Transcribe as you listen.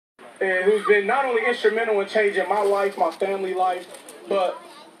and who's been not only instrumental in changing my life, my family life, but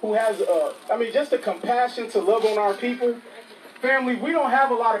who has, just the compassion to love on our people. Family, we don't have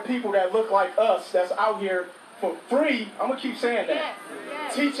a lot of people that look like us that's out here for free. I'm going to keep saying that.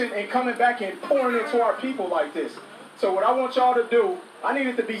 Yes. Teaching and coming back and pouring into our people like this. So what I want y'all to do, I need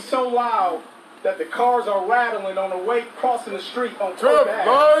it to be so loud that the cars are rattling on the way crossing the street on Trip,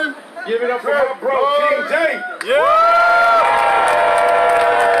 Ave. Give it up for my bro, King J.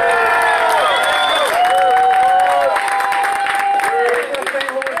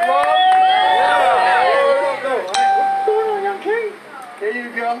 There you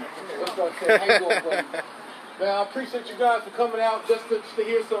go. What's up, King? How you doing, brother? Man, I appreciate you guys for coming out just to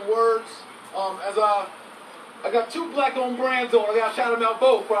hear some words. As I got two black-owned brands on. I got to shout them out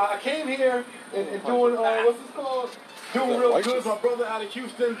both. Bro. I came here and doing, what's this called? Doing real good. My brother out of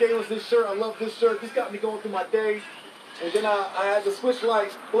Houston gave us this shirt. I love this shirt. This got me going through my day. And then I had to switch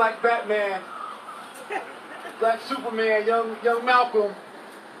like Black Batman, Black Superman, young Malcolm.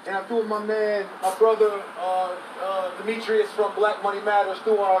 And I threw with my man, my brother, Demetrius from Black Money Matters,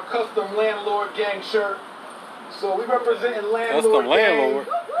 threw on our custom Landlord Gang shirt. So we representing Landlord Gang.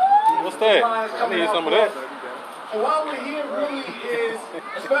 What's that? I need some of that. And while we're here, really is,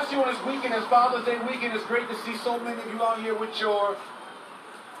 especially on this weekend, as Father's Day weekend, it's great to see so many of you out here with your,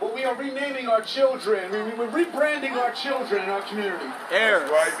 well, we are renaming our children. We're rebranding our children in our community.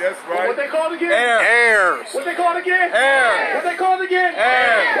 Heirs. That's right. What they called again? Heirs. What they called again? Heirs. What they called again?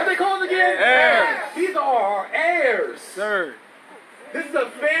 Heirs. What they called again? Heirs. These are our heirs. Sir. This is a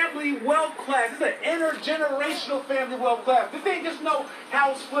family wealth class. This is an intergenerational family wealth class. This ain't just no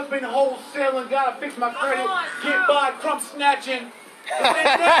house flipping, wholesaling, gotta fix my credit, get by, crumb snatching. This ain't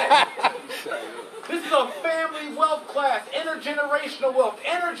that. This is a family wealth class, intergenerational wealth.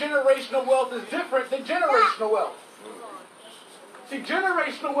 Intergenerational wealth is different than generational wealth. See,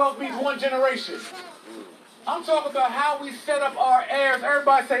 generational wealth means one generation. I'm talking about how we set up our heirs.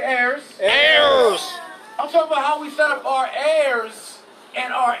 Everybody say heirs. Heirs. I'm talking about how we set up our heirs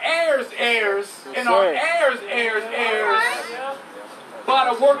and our heirs' heirs and our heirs' heirs' heirs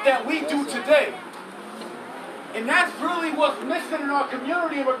by the work that we do today. And that's really what's missing in our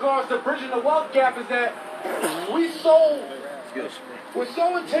community in regards to bridging the wealth gap, is that we're so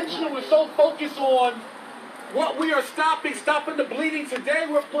intentional, we're so focused on what we are stopping the bleeding today.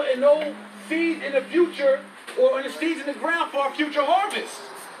 We're putting no seeds in the future or the seeds in the ground for our future harvest.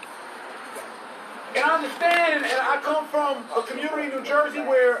 And I understand, and I come from a community in New Jersey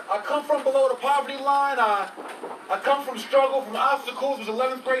where I come from below the poverty line. I come from struggle, from obstacles, was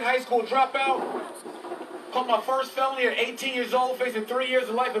 11th grade high school dropout. Caught my first felony at 18 years old, facing 3 years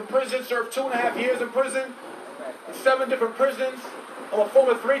of life in prison, served 2.5 years in prison, in 7 different prisons. I'm a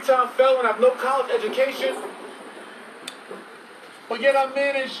former 3-time felon, I have no college education. But yet I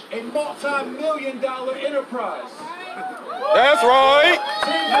manage a multi-million-dollar enterprise. That's right.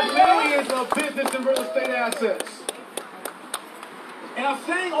 Tens of millions of business and real estate assets. And I'm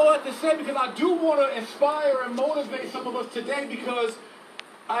saying all that to say because I do want to inspire and motivate some of us today, because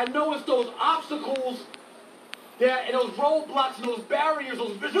I know it's those obstacles that, and those roadblocks and those barriers,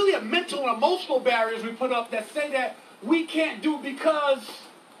 there's really a mental and emotional barriers we put up that say that we can't do because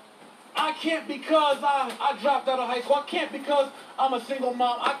I can't, because I dropped out of high school. I can't because I'm a single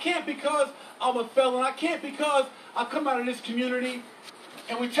mom. I can't because I'm a felon. I can't because I come out of this community.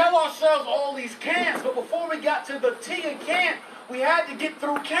 And we tell ourselves all these can'ts, but before we got to the T in can't, we had to get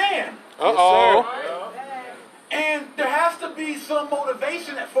through can. Uh-oh. And there has to be some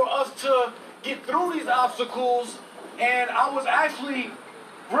motivation for us to get through these obstacles. And I was actually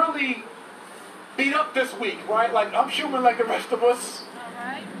really beat up this week, right? Like, I'm human like the rest of us.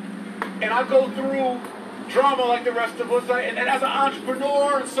 And I go through drama like the rest of us. And as an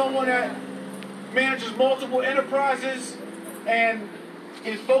entrepreneur and someone that manages multiple enterprises and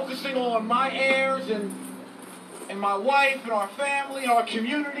is focusing on my heirs and my wife and our family and our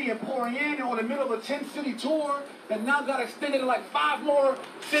community and pouring in, and on the middle of a 10-city tour that now got extended to like 5 more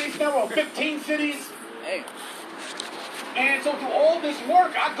cities. Now we're on 15 cities. Hey. And so through all this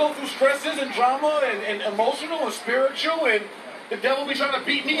work, I go through stresses and drama and emotional and spiritual, and the devil be trying to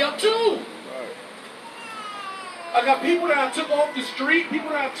beat me up too. I got people that I took off the street, people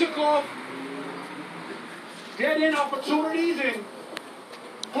that I took off dead-end opportunities and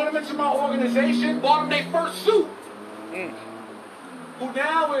put them into my organization, bought them their first suit. Who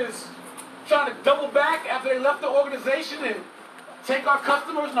now is trying to double back after they left the organization and take our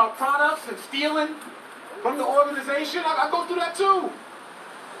customers and our products and stealing from the organization. I go through that too.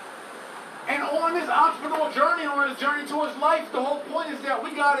 And on this entrepreneurial journey, on this journey towards life, the whole point is that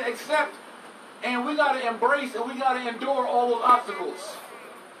we got to accept and we got to embrace and we got to endure all those obstacles.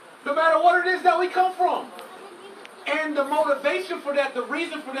 No matter what it is that we come from. And the motivation for that, the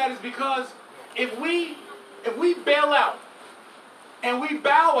reason for that is because if we bail out and we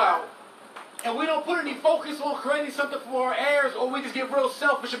bow out and we don't put any focus on creating something for our heirs, or we just get real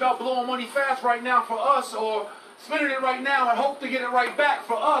selfish about blowing money fast right now for us, or spending it right now and hope to get it right back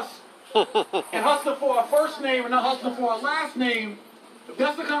for us, and hustling for our first name and not hustling for our last name, if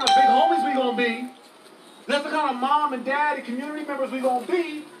that's the kind of big homies we gonna be, that's the kind of mom and dad and community members we gonna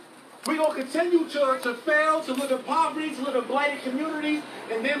be, we gonna continue to fail, to live in poverty, to live in blighted communities,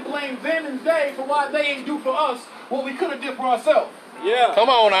 and then blame them and they for why they ain't do for us what we could have did for ourselves. Yeah. Come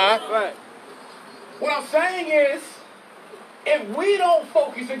on now. Right. What I'm saying is, if we don't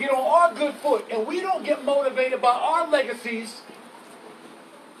focus and get on our good foot, and we don't get motivated by our legacies,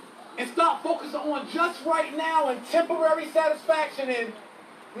 and stop focusing on just right now and temporary satisfaction and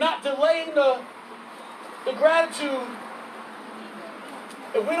not delaying the gratitude,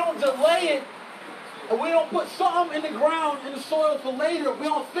 if we don't delay it, and we don't put something in the ground, in the soil for later, if we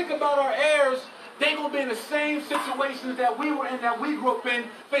don't think about our heirs, they're going to be in the same situations that we were in, that we grew up in,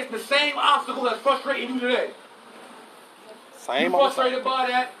 facing the same obstacle that's frustrating you today. Same. You frustrated by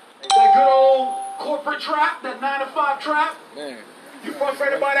that good old corporate trap, that 9-to-5 trap? Man. You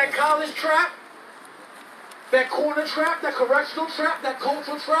frustrated by that college trap? That corner trap, that correctional trap, that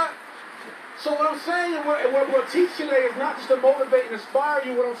cultural trap? So what I'm saying, and what we'll teach today is not just to motivate and inspire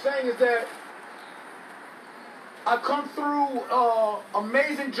you. What I'm saying is that I've come through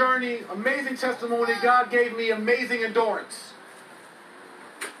amazing journey, amazing testimony. God gave me amazing endurance.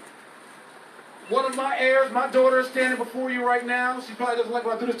 One of my heirs, my daughter, is standing before you right now. She probably doesn't like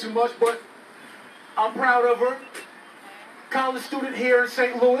when I do this too much, but I'm proud of her. College student here in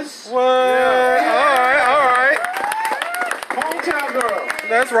St. Louis. What? Yeah. All right. Hometown girl.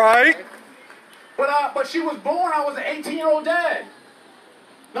 That's right. But she was born, I was an 18-year-old dad.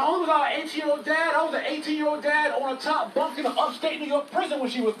 Not only was I an 18-year-old dad, I was an 18-year-old dad on a top bunk in an upstate New York prison when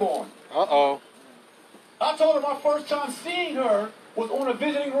she was born. Uh-oh. I told her my first time seeing her was on a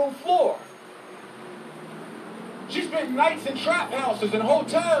visiting room floor. She spent nights in trap houses and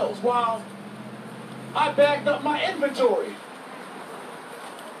hotels while I bagged up my inventory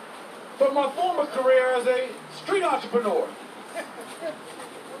from my former career as a street entrepreneur.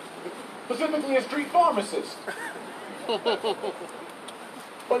 Specifically a street pharmacist.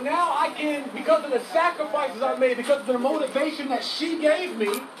 But now I can, because of the sacrifices I made, because of the motivation that she gave me,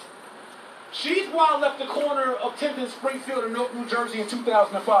 she's why I left the corner of 10th and Springfield in Newark, New Jersey in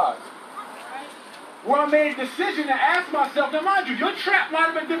 2005. Where I made a decision to ask myself, now mind you, your trap might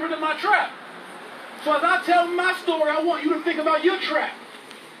have been different than my trap. So as I tell my story, I want you to think about your trap.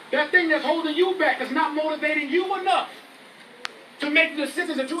 That thing that's holding you back, that's not motivating you enough to make the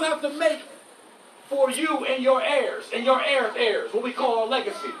decisions that you have to make for you and your heirs, and your heirs, what we call a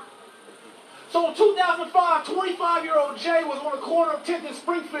legacy. So in 2005, 25-year-old Jay was on the corner of 10th and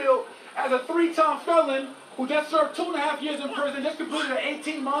Springfield as a 3-time felon who just served 2.5 years in prison, just completed an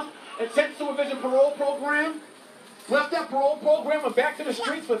 18-month intensive supervision parole program, left that parole program and back to the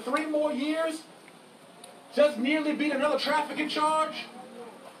streets for 3 more years, just nearly beat another trafficking charge.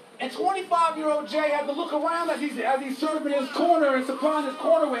 And 25-year-old Jay had to look around as he's serving his corner and supplying his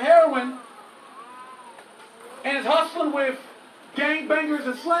corner with heroin and is hustling with gangbangers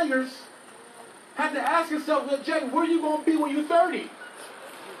and slangers, had to ask himself, well, Jay, where are you going to be when you're 30?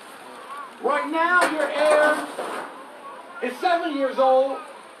 Right now, your heir is 7 years old,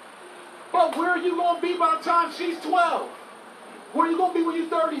 but where are you going to be by the time she's 12? Where are you going to be when you're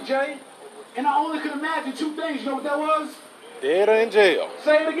 30, Jay? And I only can imagine 2 things. You know what that was? Dead or in jail.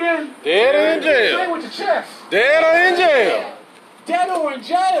 Say it again. Dead or in jail. Say it with your chest. Dead or in jail. Dead or in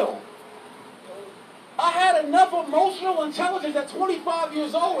jail. I had enough emotional intelligence at 25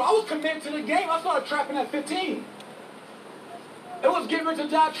 years old. I was committed to the game. I started trapping at 15. It was getting ready to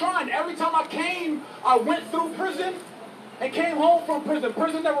die trying. Every time I came, I went through prison and came home from prison.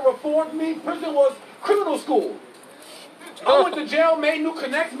 Prison never reformed me. Prison was criminal school. I went to jail, made new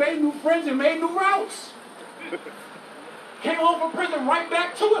connects, made new friends, and made new routes. Came home from prison, right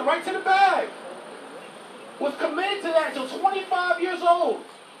back to it, right to the bag. Was committed to that until 25 years old.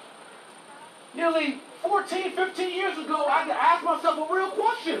 Nearly 14, 15 years ago, I had to ask myself a real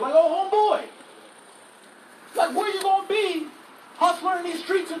question. Like, oh, homeboy. Like, where you going to be hustling in these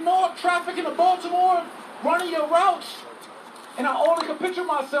streets in Newark, trafficking in Baltimore, running your routes? And I only could picture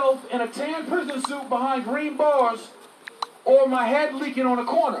myself in a tan prison suit behind green bars or my head leaking on a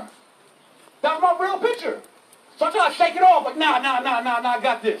corner. That was my real picture. So I tried to shake it off, like, nah, I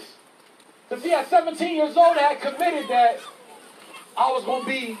got this. Because see, at 17 years old, I had committed that I was going to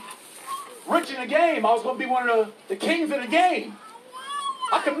be rich in the game. I was going to be one of the kings of the game.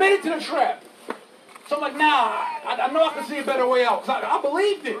 I committed to the trap. So I'm like, nah, I know I can see a better way out. Cause I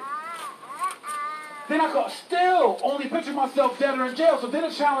believed it. Then I could still only picture myself dead or in jail. So then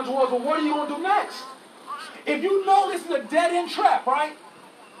the challenge was, well, what are you going to do next? If you know this is a dead-end trap, right?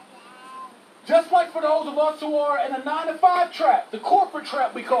 Just like for those of us who are in a 9-to-5 trap, the corporate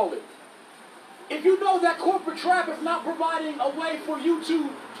trap we call it. If you know that corporate trap is not providing a way for you to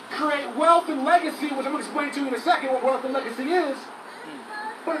create wealth and legacy, which I'm going to explain to you in a second what wealth and legacy is,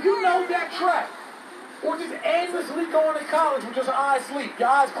 but if you know that trap, or just aimlessly going to college with just your eyes asleep, your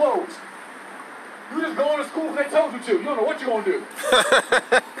eyes closed, you just going to school because they told you to. You don't know what you're going to do.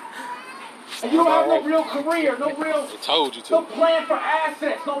 And you don't have no real career, no plan for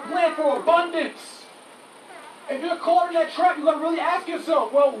assets, no plan for abundance. If you're caught in that trap, you're going to really ask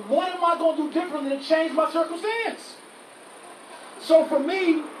yourself, well, what am I going to do differently to change my circumstance? So for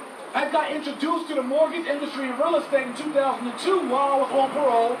me, I got introduced to the mortgage industry and real estate in 2002 while I was on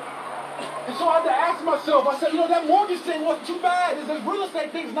parole. And so I had to ask myself, I said, that mortgage thing wasn't too bad. This real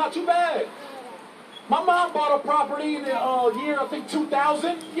estate thing's not too bad. My mom bought a property in the year, I think,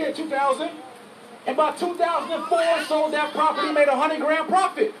 2000. Yeah, 2000. And by 2004, sold that property, made $100,000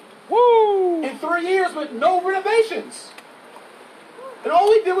 profit. Woo! In 3 years with no renovations. And all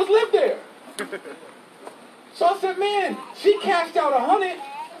we did was live there. So I said, man, she cashed out 100.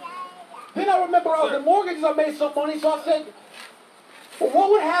 Then I remember I was in mortgages, I made some money, so I said, well, what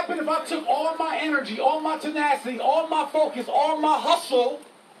would happen if I took all my energy, all my tenacity, all my focus, all my hustle,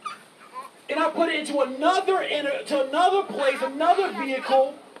 and I put it into another place, another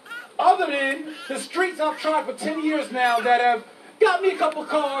vehicle, other than the streets I've tried for 10 years now that have got me a couple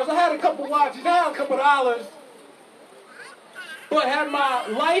cars, I had a couple watches, I had a couple dollars, but had my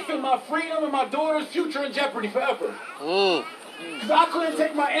life and my freedom and my daughter's future in jeopardy forever. Because I couldn't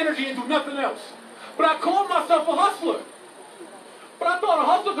take my energy and do nothing else. But I called myself a hustler. But I thought a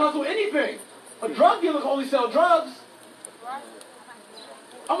hustler could hustle anything. A drug dealer can only sell drugs.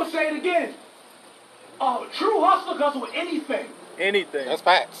 I'm going to say it again. A true hustler can hustle anything. Anything. That's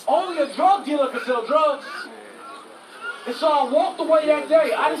facts. Only a drug dealer can sell drugs. And so I walked away that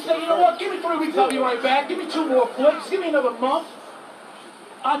day. I didn't say, you know what, give me 3 weeks, I'll be right back. Give me 2 more flips. Give me another month.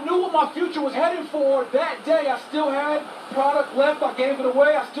 I knew what my future was heading for. That day, I still had product left. I gave it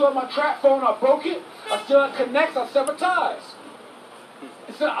away. I still had my trap phone. I broke it. I still had connects. I severed ties.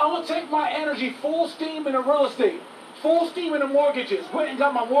 And so I'm going to take my energy full steam into real estate, full steam into mortgages. Went and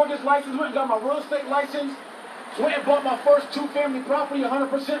got my mortgage license. Went and got my real estate license. Went and bought my first 2-family property,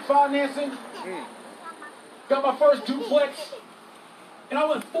 100% financing. Got my first duplex. And I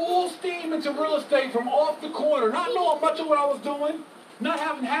went full steam into real estate from off the corner, not knowing much of what I was doing. Not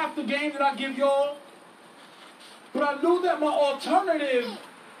having half the game that I give y'all. But I knew that my alternative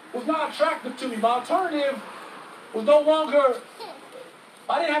was not attractive to me. My alternative was no longer,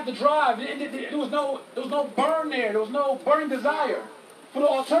 I didn't have to drive. There was no burn there. There was no burning desire for the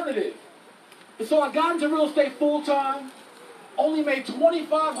alternative. And so I got into real estate full time. Only made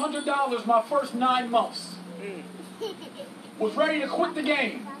 $2,500 my first 9 months. Was ready to quit the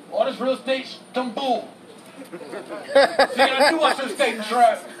game. All this real estate, dumb bull. See, I knew I should have stayed in the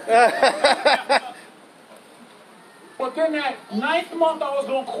trap. But then that 9th month I was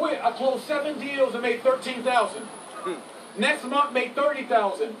going to quit. I closed 7 deals and made $13,000. Next month made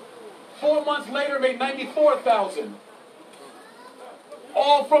 $30,000. 4 months later made $94,000.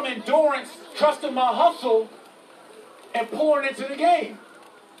 All from endurance, trusting my hustle, and pouring into the game.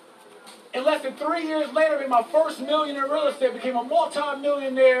 And less than 3 years later, made my first million in real estate, became a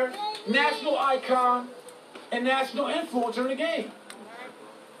multi-millionaire, national icon, and national influencer in the game.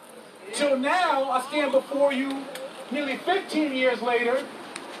 Till now, I stand before you nearly 15 years later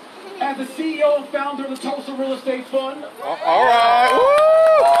as the CEO and founder of the Tulsa Real Estate Fund. All right.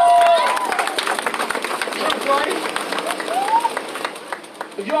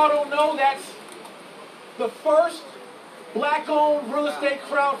 If y'all don't know, that's the first black-owned real estate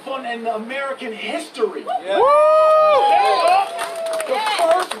crowdfund in American history. Yeah. The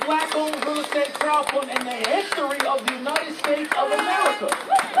first black-owned real estate crowdfund in the history of the United States of America.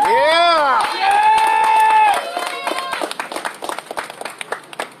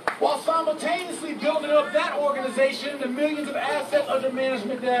 While simultaneously building up that organization, the millions of assets under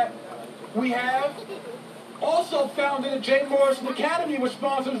management that we have, also founded the J. Morrison Academy, which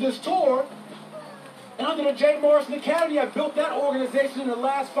sponsors this tour. And under the J. Morrison Academy, I've built that organization in the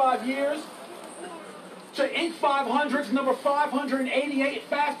last 5 years to Inc. 500's number 588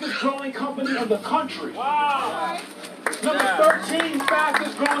 fastest growing company in the country. Wow. Number 13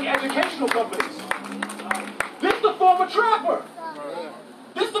 fastest growing educational companies. This is the former trapper.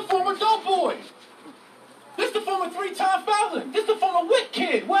 This is the former dope boy. This is the former 3-time felon. This is the former WIC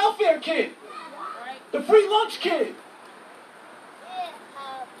kid, welfare kid, the free lunch kid.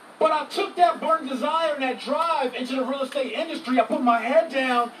 But I took that burning desire and that drive into the real estate industry. I put my head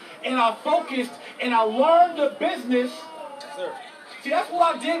down and I focused and I learned the business. See, that's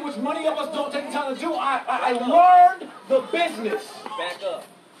what I did, which many of us don't take the time to do. I learned the business. Back up.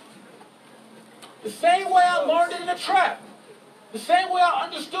 The same way I learned it in the trap. The same way I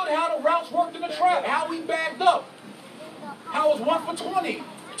understood how the routes worked in the trap, how we bagged up. How it was 1 for 20,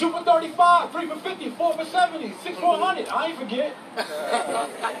 2 for 35, 3 for 50, 4 for 70, 6 for 100. I ain't forget.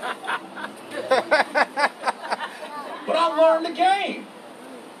 But I learned the game.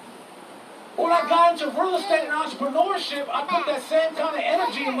 When I got into real estate and entrepreneurship, I put that same kind of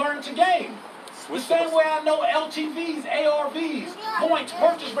energy and learned the game. The same way I know LTVs, ARVs, points,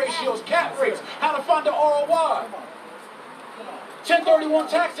 purchase ratios, cap rates, how to find the ROI. 1031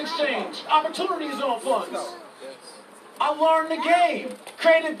 tax exchange, opportunities on funds. I learned the game.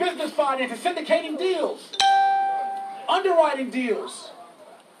 Created business finances, syndicating deals, underwriting deals.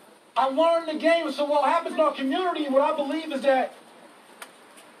 I learned the game. And so what happens in our community, what I believe is that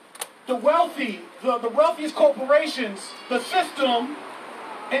the wealthy, the wealthiest corporations, the system,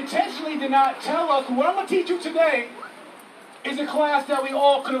 intentionally did not tell us, what I'm going to teach you today is a class that we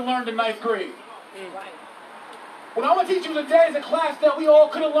all could have learned in 9th grade. What I'm going to teach you today is a class that we all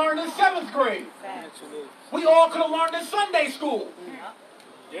could have learned in 7th grade. We all could have learned in Sunday school.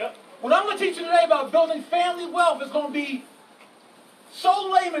 Yep. What I'm going to teach you today about building family wealth is going to be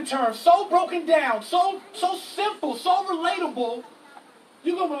so layman terms, so broken down, so simple, so relatable.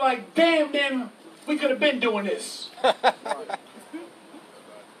 You're going to be like, damn, we could have been doing this.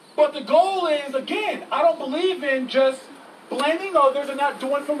 But the goal is, again, I don't believe in just blaming others and not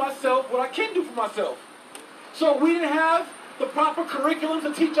doing for myself what I can do for myself. So we didn't have the proper curriculum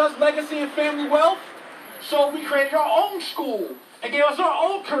to teach us legacy and family wealth. So we created our own school and gave us our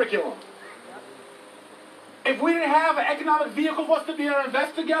own curriculum. If we didn't have an economic vehicle for us to be able to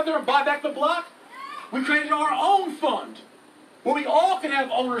invest together and buy back the block, we created our own fund where we all can have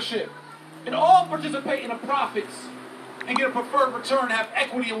ownership and all participate in the profits and get a preferred return and have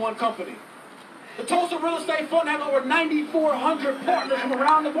equity in one company. The Tulsa Real Estate Fund has over 9,400 partners from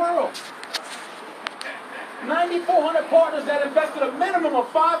around the world. 9,400 partners that invested a minimum of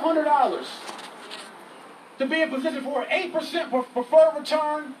 $500 to be in position for an 8% preferred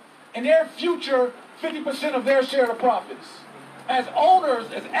return and their future 50% of their share of the profits. As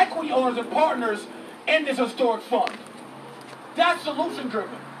owners, as equity owners and partners in this historic fund. That's solution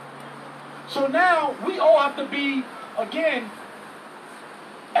driven. So now we all have to be, again,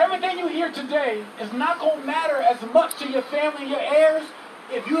 everything you hear today is not going to matter as much to your family and your heirs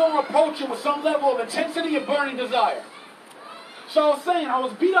if you don't approach it with some level of intensity and burning desire. So I was saying, I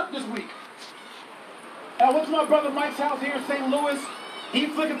was beat up this week. And I went to my brother Mike's house here in St. Louis. He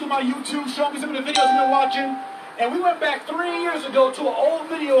flicking through my YouTube, showing me some of the videos I've been watching. And we went back 3 years ago to an old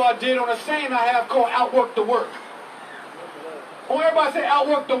video I did on a saying I have called Outwork the Work. Oh, everybody say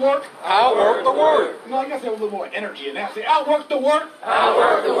outwork the work. Outwork the work. No, you gotta say a little more energy in that. Say outwork the work.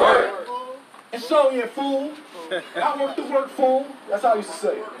 Outwork the work. And so, yeah, fool. Outwork the work, fool. That's how I used to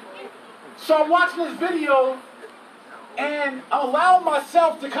say it. So I'm watching this video, and I'm allowing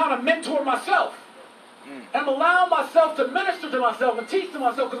myself to kind of mentor myself. I'm allowing myself to minister to myself and teach to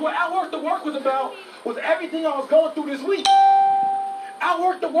myself. Because what Outwork the Work was about was everything I was going through this week.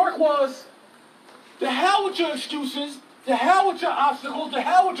 Outwork the Work was, the hell with your excuses, the hell with your obstacles, the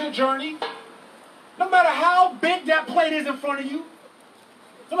hell with your journey. No matter how big that plate is in front of you,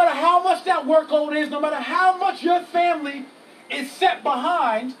 no matter how much that workload is, no matter how much your family is set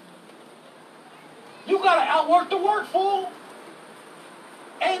behind, you gotta outwork the work, fool.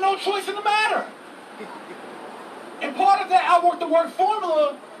 Ain't no choice in the matter. And part of that outwork the work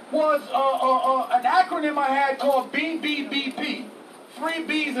formula was an acronym I had called BBBP. 3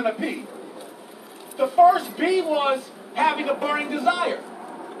 B's and a P. The first B was having a burning desire.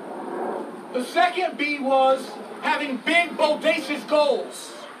 The second B was having big, bodacious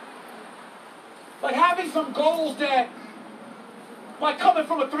goals. Like having some goals that, like coming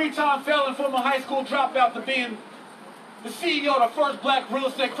from a 3-time felon from a high school dropout to being the CEO of the first black real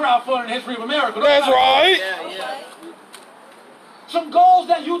estate crowdfunding in the history of America. That's right. Yeah. Some goals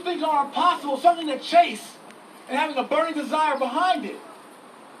that you think are impossible, something to chase, and having a burning desire behind it.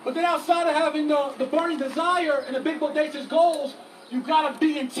 But then outside of having the burning desire and the big bodacious goals, you gotta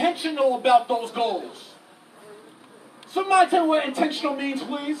be intentional about those goals. Somebody tell me what intentional means,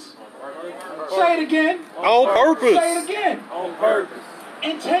 please. Say it again. On purpose. Say it again. On purpose.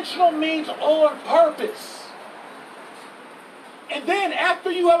 Intentional means on purpose. And then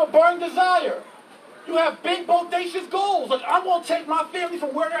after you have a burning desire, You have big, bodacious goals. Like, I'm going to take my family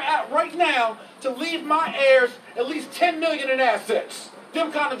from where they're at right now to leave my heirs at least $10 million in assets.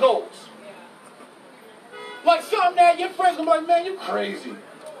 Them kind of goals. Like something that your friends going to be like, man, you crazy.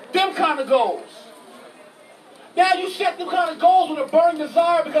 Them kind of goals. Now you set them kind of goals with a burning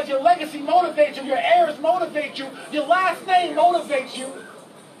desire because your legacy motivates you, your heirs motivate you, your last name motivates you.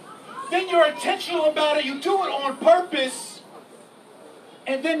 Then you're intentional about it. You do it on purpose.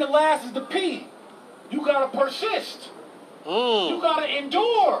 And then the last is the P. You got to persist. You got to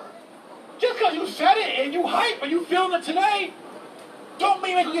endure. Just because you said it and you hype and you feeling it today, don't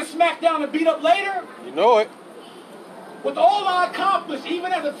mean they can get smacked down and beat up later. You know it. With all I accomplished,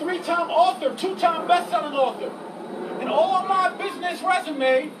 even as a 3-time author, 2-time best-selling author, and all my business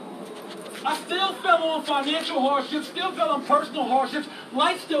resume, I still fell on financial hardships, still fell on personal hardships.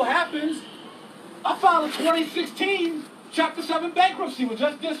 Life still happens. I filed a 2016 Chapter 7 bankruptcy, was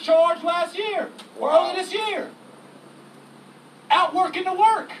just discharged last year, or early this year. Out working the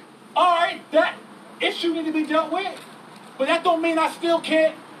work. All right, that issue need to be dealt with. But that don't mean I still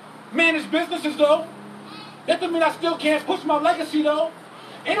can't manage businesses, though. That don't mean I still can't push my legacy, though.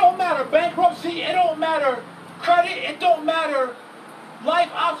 It don't matter bankruptcy. It don't matter credit. It don't matter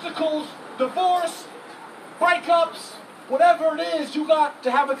life obstacles, divorce, breakups, whatever it is. You got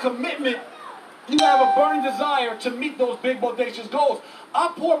to have a commitment. You got to have a burning desire to meet those big, bodacious goals.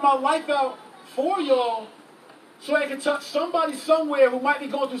 I pour my life out for y'all so I can touch somebody somewhere who might be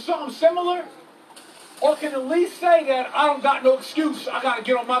going through something similar, or can at least say that I don't got no excuse. I got to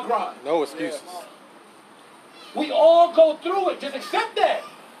get on my grind. No excuses. We all go through it. Just accept that.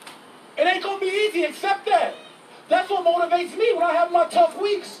 It ain't going to be easy. Accept that. That's what motivates me when I have my tough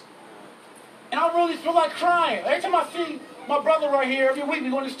weeks. And I really feel like crying. Every time I see my brother right here, every week we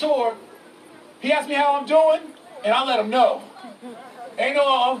go on this tour, he asks me how I'm doing, and I let him know. Ain't no,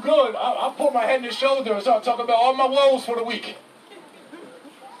 I'm good. I put my head in his shoulder and start talking about all my woes for the week.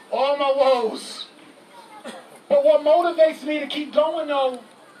 All my woes. But what motivates me to keep going, though,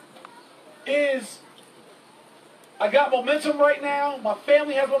 is I got momentum right now. My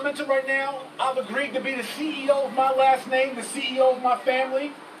family has momentum right now. I've agreed to be the CEO of my last name, the CEO of my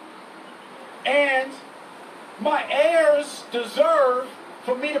family. And my heirs deserve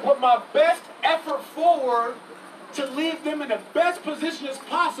for me to put my best effort forward to leave them in the best position as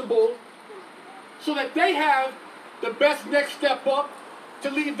possible so that they have the best next step up to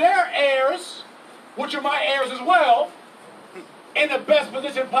leave their heirs, which are my heirs as well, in the best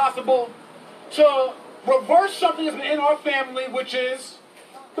position possible to reverse something that's been in our family, which is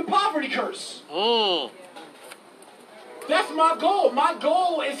the poverty curse. That's my goal. My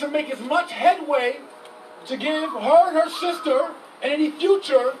goal is to make as much headway to give her and her sister and any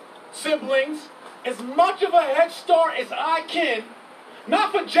future siblings as much of a head start as I can.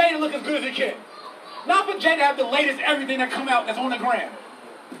 Not for Jay to look as good as he can. Not for Jay to have the latest everything that come out that's on the gram.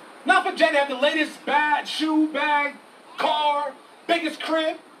 Not for Jay to have the latest bag, shoe, bag, car, biggest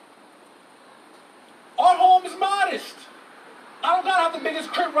crib. Our home is modest. I don't gotta have the biggest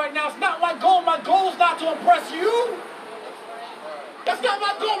crib right now. It's not my goal. My goal is not to impress you. That's not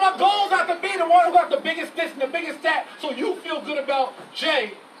my goal. My goal is not to be the one who got the biggest this and the biggest that so you feel good about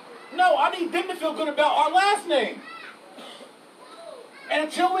Jay. No, I need them to feel good about our last name. And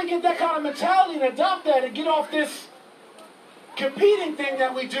until we get that kind of mentality and adopt that and get off this competing thing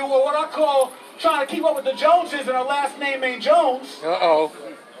that we do, or what I call trying to keep up with the Joneses and our last name ain't Jones. Uh-oh.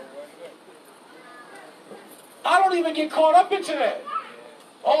 I don't even get caught up into that.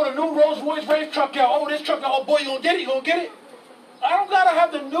 Oh, the new Rolls Royce race truck out. Oh, this truck out. Oh, boy, you gonna get it? You gonna get it? I don't gotta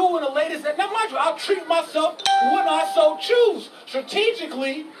have the new and the latest. Now, mind you, I'll treat myself when I so choose,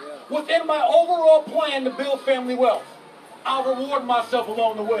 strategically within my overall plan to build family wealth. I'll reward myself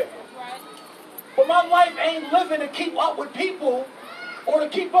along the way. But my life ain't living to keep up with people or to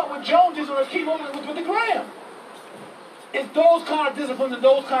keep up with Joneses or to keep up with the gram. It's those kind of disciplines and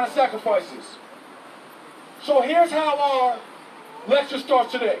those kind of sacrifices. So here's how our lecture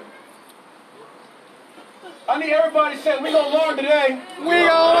starts today. I need everybody to say, we're going to learn today. We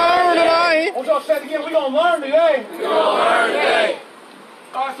gonna learn today. I want y'all to say it again, we're going to learn today. We gonna learn today.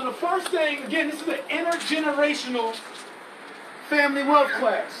 All right, so the first thing, again, this is an intergenerational family wealth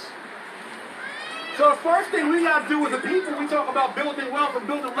class. So the first thing we got to do with the people, we talk about building wealth and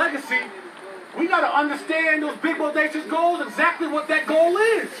building legacy, we got to understand those big bodacious goals, exactly what that goal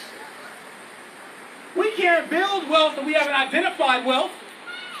is. We can't build wealth if we haven't identified wealth.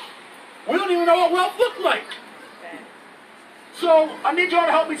 We don't even know what wealth looks like. So I need y'all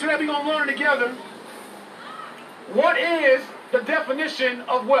to help me today. We're going to learn together. What is the definition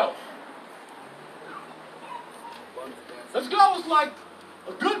of wealth? Let's go. It's like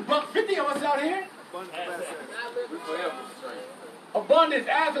a good $150 of us out here. Abundance,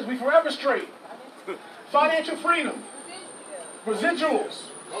 assets, we forever straight. Financial freedom. Residuals.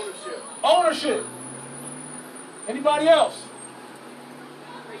 Ownership. Anybody else?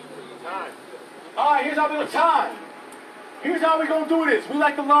 Time. All right, here's how we do time. Here's how we're going to do this. We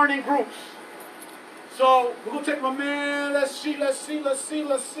like to learn in groups. So, we're going to take my man. Let's see.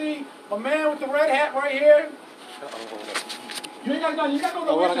 My man with the red hat right here. You ain't got nothing. You got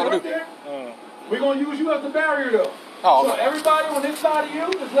no right there. We're going to use you as the barrier, though. Oh, so, everybody on this side of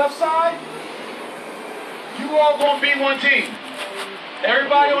you, this left side, you all going to be one team.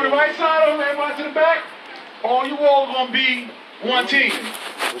 Everybody on the right side, everybody to the back, all you all going to be one team.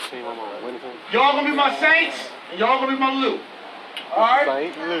 Y'all going to be my Saints, and y'all going to be my Lou. All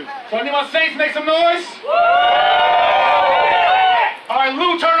right? So I need my Saints to make some noise. All right,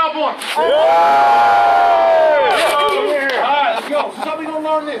 Lou, turn up one. All right, let's go. So how we going to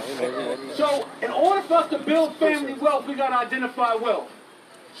learn this? So in order for us to build family wealth, we got to identify wealth.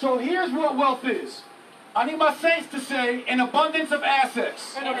 So here's what wealth is. I need my Saints to say, an abundance of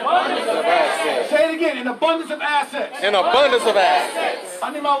assets. An abundance of assets. Say it again, an abundance of assets. An abundance of assets.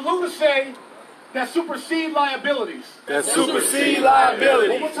 I need my Lou to say, that supersede liabilities. That supersede liabilities.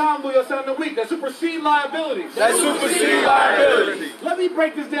 One more time, Lou, that's on the week. That supersede liabilities. That supersede liabilities. Let me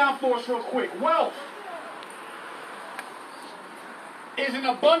break this down for us real quick. Wealth is an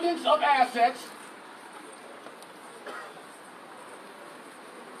abundance of assets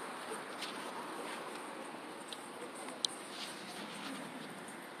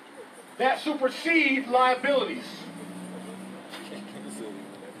that supersede liabilities.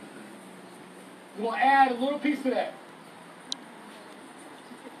 We're going to add a little piece to that.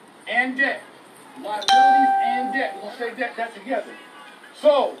 And debt. Liabilities and debt. We're going to say that together.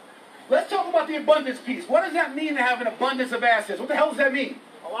 So, let's talk about the abundance piece. What does that mean to have an abundance of assets? What the hell does that mean?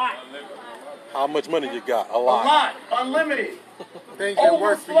 A lot. How much money you got? A lot. A lot. Unlimited. Things that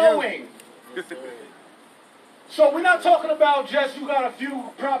work for you. Overflowing. So we're not talking about just you got a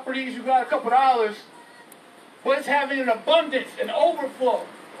few properties, you got a couple dollars, but it's having an abundance, an overflow,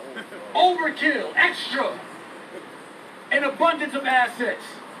 overkill, extra, an abundance of assets.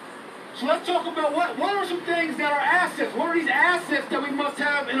 So let's talk about what are some things that are assets? What are these assets that we must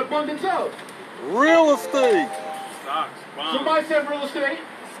have an abundance of? Real estate. Stocks. Bonds. Somebody said real estate.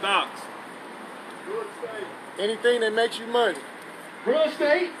 Stocks. Real estate. Anything that makes you money. Real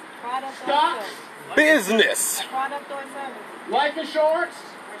estate. Stocks. Business. Product or service. Life insurance.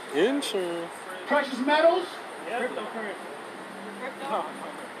 Insurance. Precious metals. Crypto.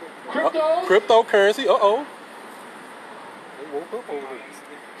 Cryptos. Cryptocurrency. Uh-oh.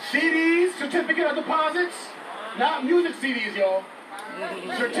 CDs, certificate of deposits. Not music CDs, y'all.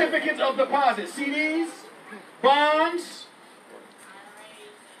 Certificates of deposit. CDs, bonds.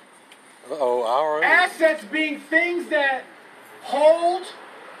 Uh-oh, all right. Assets being things that hold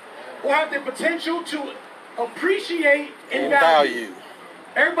or have the potential to appreciate in value.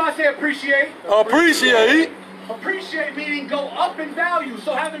 Everybody say appreciate. Appreciate. Appreciate meaning go up in value.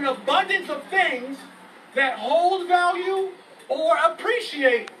 So having an abundance of things that hold value or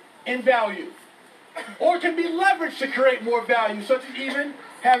appreciate in value. Or can be leveraged to create more value, such as even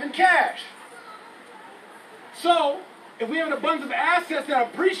having cash. So, if we have an abundance of assets that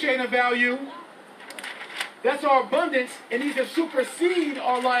appreciate in value, that's our abundance, and these that supersede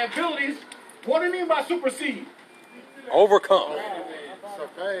our liabilities. What do you mean by supersede? Overcome.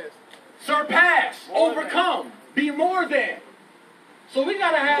 Surpass, overcome, be more than. So we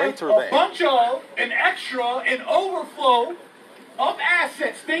got to have Greater a than. bunch of, an extra, an overflow of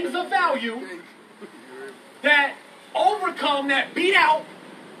assets, things of value, that overcome, that beat out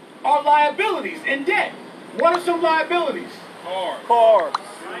our liabilities and debt. What are some liabilities? Cars.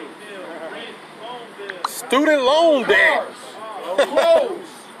 Student loan debt. Cars, clothes,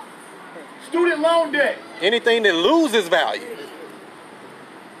 student loan debt, Anything that loses value.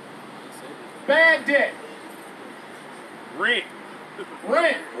 bad debt, Rent.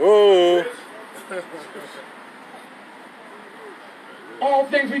 rent, Whoa. all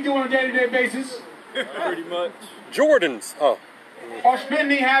things we do on a day-to-day basis, Pretty much. Jordans. Oh. our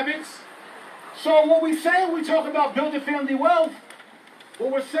spending habits. So what we say when we talk about building family wealth,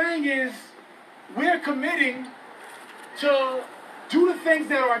 what we're saying is we're committing to do the things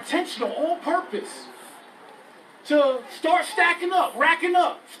that are intentional, on purpose, to start stacking up, racking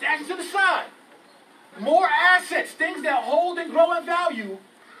up, stacking to the side. More assets, things that hold and grow in value,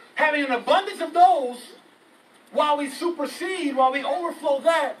 having an abundance of those while we supersede, while we overflow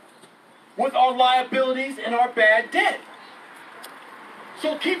that with our liabilities and our bad debt.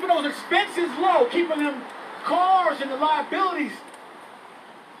 So keeping those expenses low, keeping them cars and the liabilities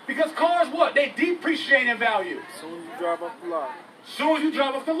Because cars, what? They depreciate in value. As soon as you drive off the lot. As soon as you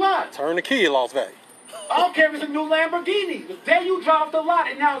drive off the lot. Turn the key, lost value. I don't care if it's a new Lamborghini. The day you drive off the lot,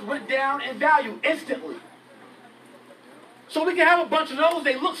 it now went down in value instantly. So we can have a bunch of those.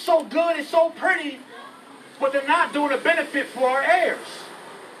 They look so good and so pretty, but they're not doing a benefit for our heirs.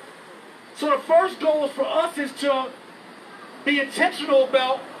 So the first goal for us is to be intentional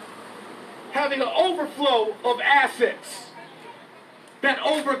about having an overflow of assets that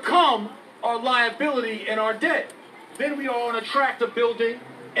overcome our liability and our debt. Then we are on a track to building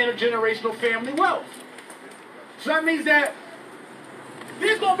intergenerational family wealth. So that means that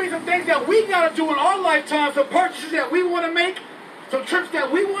there's going to be some things that we got to do in our lifetime, some purchases that we want to make, some trips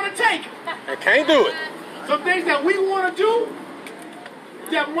that we want to take. I can't do it. Some things that we want to do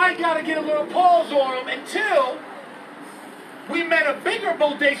that might got to get a little pause on them until we met a bigger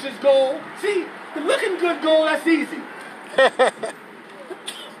bodacious goal. See, the looking good goal, that's easy.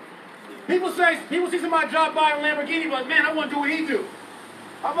 People see somebody drive by a Lamborghini, but man, I want to do what he do.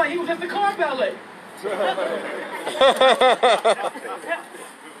 I'm like, he was just a car valet.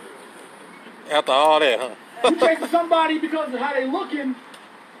 After all that, huh? You chasing somebody because of how they looking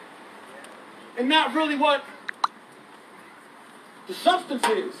and not really what the substance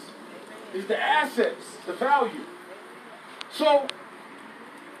is the assets, the value. So,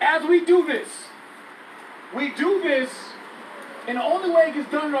 as we do this, and the only way it gets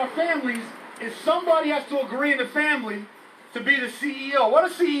done in our families is somebody has to agree in the family to be the CEO. What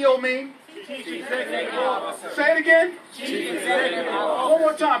does CEO mean? Chief Executive Officer. Say it again. Chief Executive Officer. One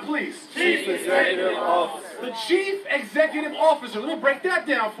more time, please. Chief Executive Officer. The Chief Executive Officer. Let me break that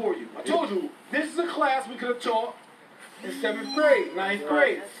down for you. I told you, this is a class we could have taught in 7th grade, 9th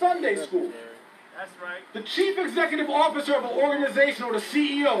grade, Sunday school. That's right. The Chief Executive Officer of an organization, or the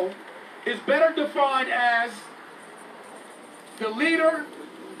CEO, is better defined as the leader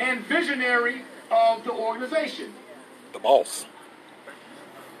and visionary of the organization. The boss.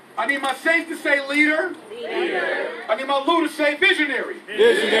 I need my saints to say leader. Leader. I need my Lou to say visionary.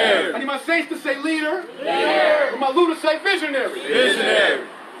 Visionary. I need my saints to say leader. Leader. And my Lou to say visionary. Visionary.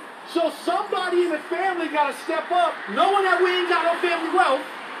 So somebody in the family got to step up, knowing that we ain't got no family wealth.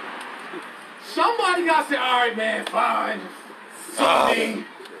 Somebody got to say, all right, man, fine. Something.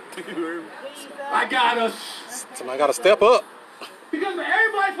 I got us. Somebody got to step up. Because when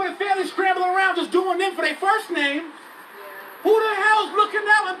everybody for the family scrambling around just doing them for their first name, who the hell's looking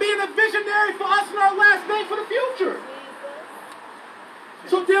out and being a visionary for us and our last name for the future?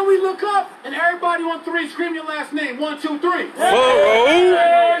 So then we look up and everybody on 3 scream your last name. 1, 2, 3. Whoa.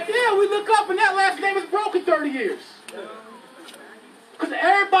 Yeah, we look up and that last name is broken 30 years. Because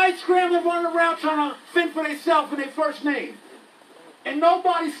everybody's scrambling, running around trying to think for themselves and their first name. And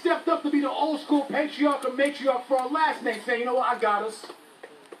nobody stepped up to be the old school patriarch or matriarch for our last name, saying, you know what, I got us.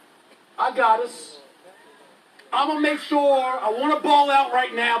 I got us. I'm going to make sure, I want to ball out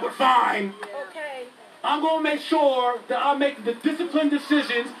right now, but fine. Okay. I'm going to make sure that I make the disciplined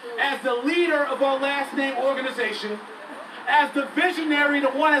decisions as the leader of our last name organization, as the visionary, the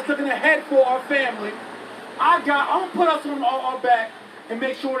one that's looking ahead for our family. I'm going to put us on our back and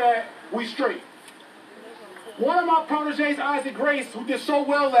make sure that we straight. One of my proteges, Isaac Grace, who did so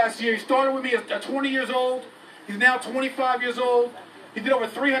well last year, he started with me at 20 years old. He's now 25 years old. He did over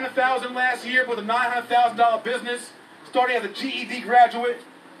 $300,000 last year with a $900,000 business. Started as a GED graduate.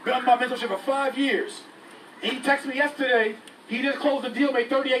 Been under my mentorship for 5 years. And he texted me yesterday. He just closed a deal, made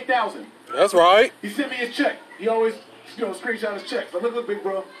 $38,000. That's right. He sent me his check. He always, screenshot his check. So look, big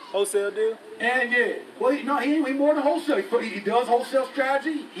bro. Wholesale deal? And yeah, well, he more than wholesale. He does wholesale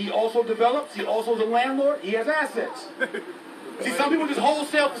strategy. He also develops. He also is a landlord. He has assets. See, some people just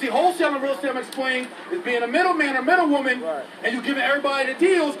wholesale. See, wholesale in real estate, I'm explaining, is being a middleman or middlewoman, right, and you giving everybody the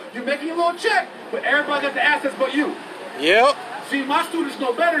deals. You're making a little check, but everybody got the assets but you. Yep. See, my students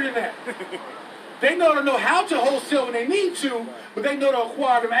know better than that. They know how to wholesale when they need to, but they know to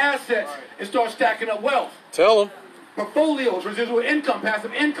acquire them assets and start stacking up wealth. Tell them. Portfolios, residual income,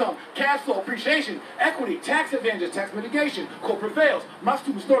 passive income, cash flow, appreciation, equity, tax advantages, tax mitigation, corporate veils. My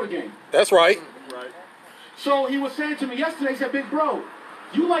students know the game. That's right. Right. So he was saying to me yesterday, he said, big bro,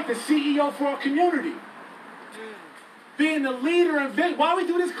 you like the CEO for our community. Being the leader and vision. Why we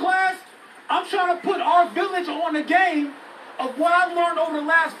do this class? I'm trying to put our village on the game of what I've learned over the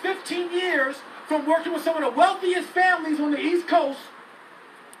last 15 years from working with some of the wealthiest families on the East Coast,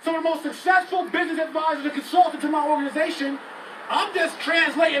 some of the most successful business advisors and consultants in my organization. I'm just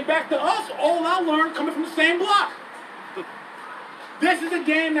translating back to us all I learned coming from the same block. This is the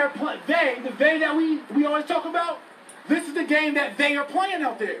game they're playing. The they that we always talk about, this is the game that they are playing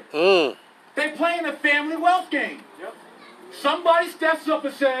out there. They playing a family wealth game. Yep. Somebody steps up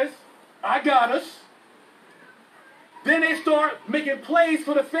and says, I got us. Then they start making plays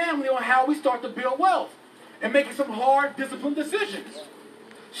for the family on how we start to build wealth and making some hard, disciplined decisions.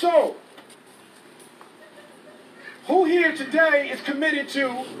 So, who here today is committed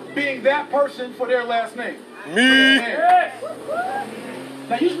to being that person for their last name? Me. Yes.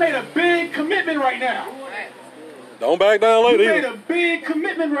 Now, you just made a big commitment right now. Don't back down You later made either. a big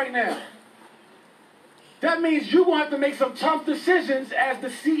commitment right now. That means you're going to have to make some tough decisions as the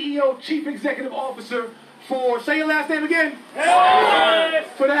CEO, Chief Executive Officer for, say your last name again,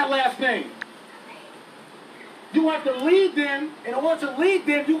 for that last name. You have to lead them. In order to lead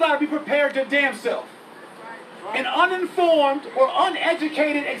them, you got to be prepared your damn self. An uninformed or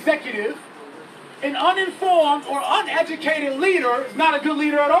uneducated executive, an uninformed or uneducated leader is not a good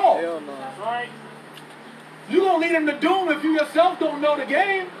leader at all. Hell no. Right. You're going to lead them to doom if you yourself don't know the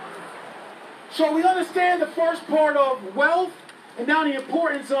game. So we understand the first part of wealth and now the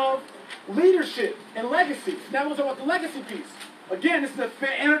importance of leadership and legacy. Now we'll talk about the legacy piece. Again, this is the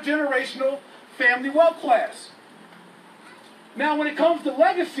intergenerational family wealth class. Now when it comes to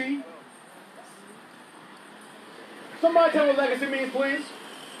legacy, somebody tell me what legacy means, please.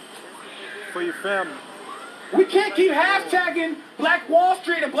 For your family. We can't keep hashtagging Black Wall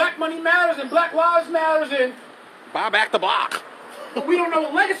Street and Black Money Matters and Black Lives Matters and Buy back the block. we don't know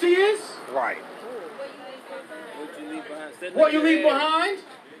what legacy is. Right. What you leave behind. Setting What up you your leave heirs. behind.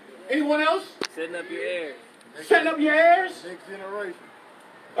 Anyone else? Setting up your heirs. Setting up your heirs? Next generation.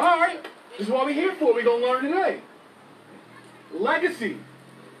 All right. This is what we're here for. We're going to learn today. Legacy.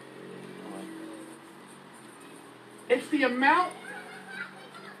 It's the amount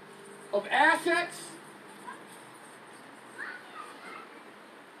of assets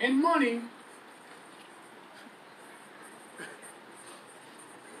and money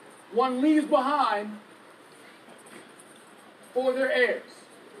one leaves behind for their heirs.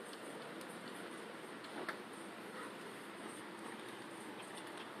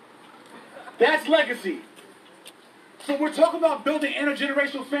 That's legacy. So we're talking about building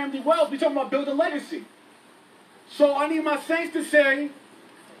intergenerational family wealth. We're talking about building legacy. So I need my saints to say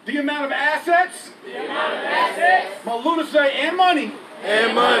the amount of assets. The amount of assets. My Luna say and money.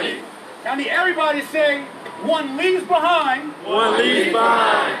 And money. I need everybody to say one leaves behind One leaves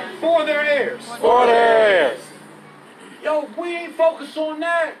behind. for their heirs. For the heirs. Yo, we ain't focused on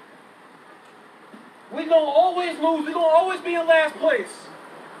that. We're gonna always lose. We're gonna always be in last place.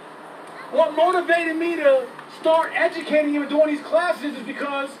 What motivated me to start educating you and doing these classes is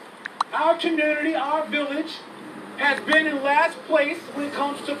because our community, our village, has been in last place when it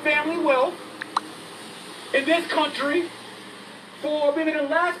comes to family wealth in this country. We've been in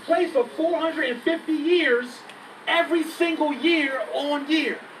last place for 450 years, every single year on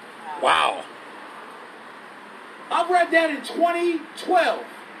year. Wow. I read that in 2012.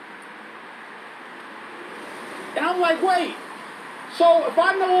 And I'm like, wait. So if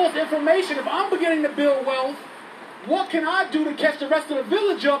I know all this information, if I'm beginning to build wealth, what can I do to catch the rest of the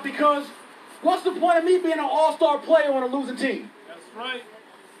village up? Because what's the point of me being an all-star player on a losing team? That's right.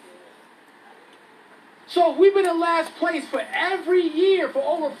 So we've been in last place for every year, for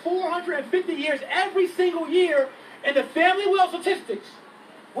over 450 years, every single year in the family wealth statistics.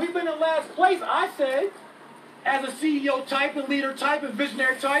 We've been in last place, I say, as a CEO type and leader type and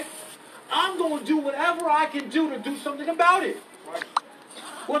visionary type. I'm going to do whatever I can do to do something about it.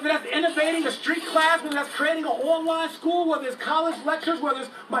 Whether that's innovating a street class, whether that's creating an online school, whether it's college lectures, whether it's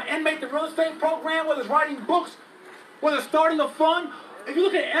my inmate the real estate program, whether it's writing books, whether it's starting a fund. If you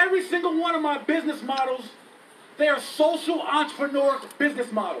look at every single one of my business models, they are social entrepreneur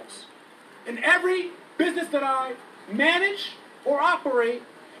business models. In every business that I manage or operate,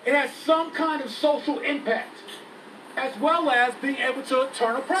 it has some kind of social impact, as well as being able to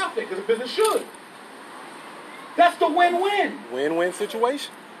turn a profit, because a business should. That's the win-win. Win-win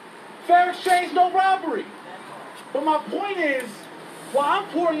situation. Fair exchange, no robbery. But my point is, while I'm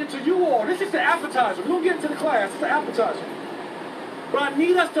pouring into you all, this is the appetizer. We're going to get into the class. It's the appetizer. But I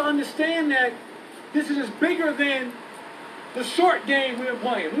need us to understand that this is bigger than the short game we've been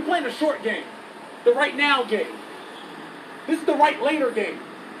playing. We're playing the short game, the right now game. This is the right later game.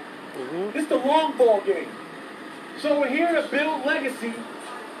 This is the long ball game. So we're here to build legacy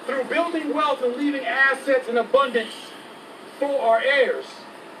through building wealth and leaving assets in abundance for our heirs.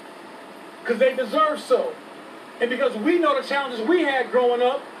 Because they deserve so. And because we know the challenges we had growing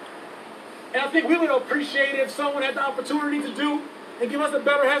up, and I think we would appreciate it if someone had the opportunity to do and give us a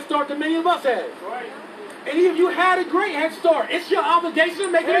better head start than many of us had. Right. And even if you had a great head start, it's your obligation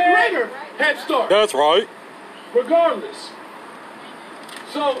to make it a greater head start. That's right. Regardless.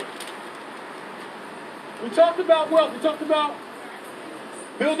 So, We talked about wealth. We talked about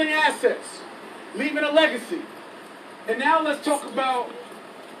building assets, leaving a legacy. And now let's talk about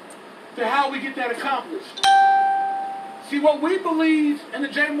how we get that accomplished. See, what we believe in the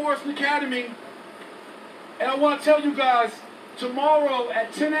J. Morrison Academy, and I want to tell you guys, tomorrow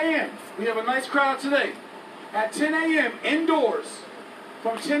at 10 a.m., we have a nice crowd today. At 10 a.m., indoors,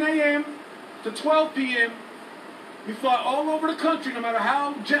 from 10 a.m. to 12 p.m., we fly all over the country. No matter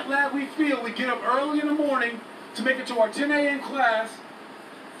how jet lagged we feel, we get up early in the morning to make it to our 10 a.m. class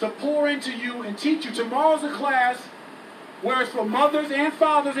to pour into you and teach you. Tomorrow's a class where it's for mothers and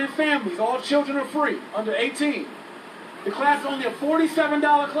fathers and families. All children are free, under 18. The class is only a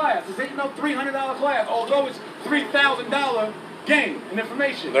 $47 class. This ain't no $300 class, although it's $3,000 game and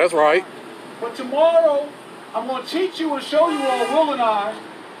information. That's right. But tomorrow, I'm going to teach you and show you all, Will and I,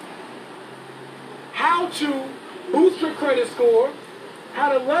 how to boost your credit score,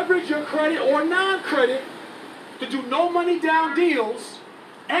 how to leverage your credit or non-credit to do no money down deals,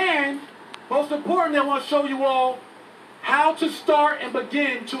 and most importantly, I want to show you all how to start and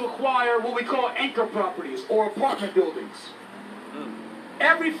begin to acquire what we call anchor properties or apartment buildings.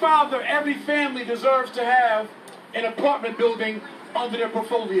 Every father, every family deserves to have an apartment building under their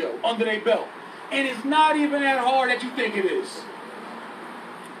portfolio, under their belt. And it's not even that hard that you think it is.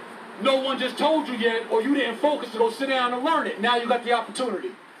 No one just told you yet, or you didn't focus to go sit down and learn it. Now you got the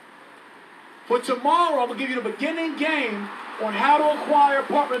opportunity. For tomorrow, I'm going to give you the beginning game on how to acquire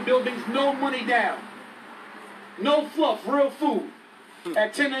apartment buildings, no money down. No fluff, real food.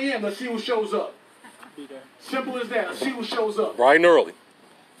 At 10 a.m., let's see who shows up. Simple as that. Let's see who shows up. Bright and early.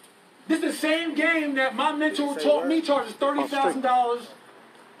 This is the same game that my mentor taught me, charges $30,000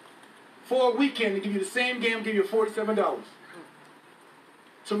 for a weekend to give you the same game, give you $47.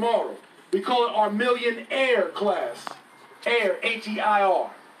 Tomorrow. We call it our Millionaire class. Air,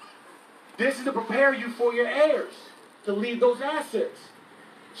 H-E-I-R. This is to prepare you for your heirs, to leave those assets.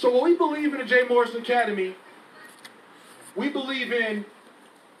 So what we believe in the J. Morrison Academy, we believe in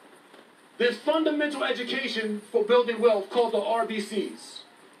this fundamental education for building wealth called the RBCs.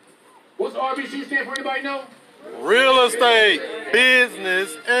 What's RBC stand for? Anybody know? Real estate,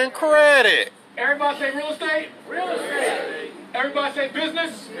 business, and credit. Everybody say real estate? Real estate. Everybody say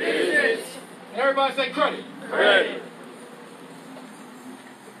business? Business. And everybody say credit? Credit.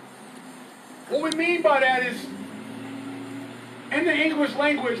 What we mean by that is, in the English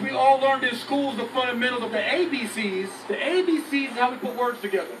language, we all learned in schools the fundamentals of the ABCs. The ABCs is how we put words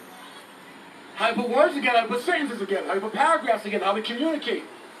together. How we put words together, how we put sentences together, how we put paragraphs together, how we communicate,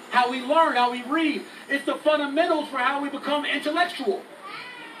 how we learn, how we read. It's the fundamentals for how we become intellectual,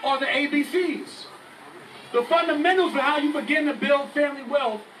 or the ABCs. The fundamentals for how you begin to build family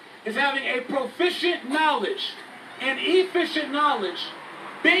wealth is having a proficient knowledge and efficient knowledge,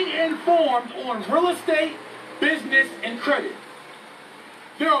 being informed on real estate, business, and credit.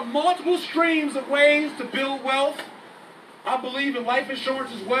 There are multiple streams of ways to build wealth. I believe in life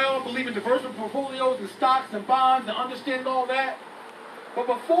insurance as well. I believe in diversified portfolios and stocks and bonds and understanding all that. But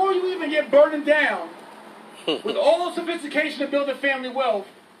before you even get burdened down with all the sophistication of building family wealth,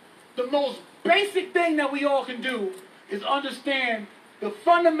 the most basic thing that we all can do is understand the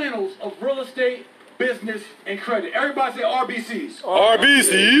fundamentals of real estate, business, and credit. Everybody say RBCs.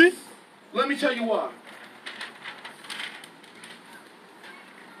 RBC. Let me tell you why.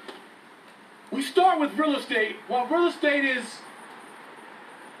 We start with real estate. While real estate is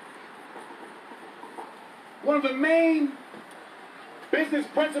one of the main business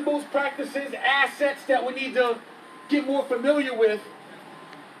principles, practices, assets that we need to get more familiar with,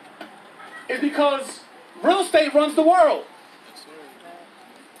 is because real estate runs the world.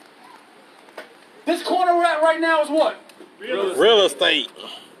 This corner we're at right now is what? Real estate.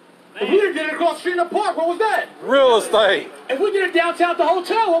 If we did it across the street in the park, what was that? Real estate. If we did it downtown at the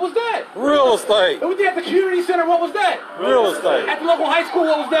hotel, what was that? Real estate. If we did it at the community center, what was that? Real estate. At the local high school,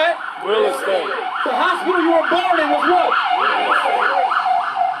 what was that? Real estate. The hospital you were born in was what?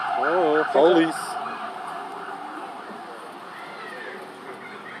 Oh, police.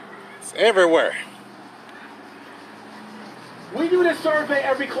 It's everywhere. We do this survey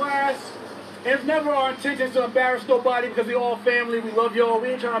every class. It's never our intention to embarrass nobody because we all family. We love y'all. We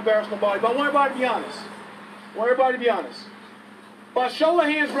ain't trying to embarrass nobody. But I want everybody to be honest. I want everybody to be honest. By show of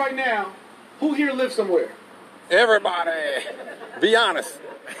hands right now, who here lives somewhere? Everybody. Be honest.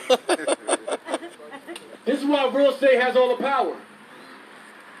 This is why real estate has all the power.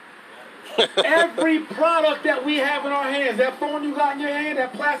 Every product that we have in our hands, that phone you got in your hand,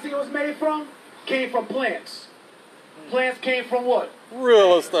 that plastic it was made from, came from plants. Plants came from what?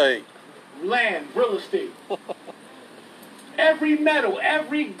 Real estate. Land, real estate. Every metal,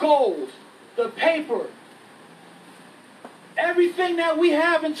 every gold, the paper, Everything that we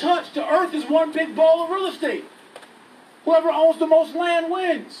have and touch, the earth is one big ball of real estate. Whoever owns the most land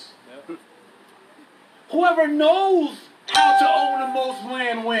wins. Whoever knows how to own the most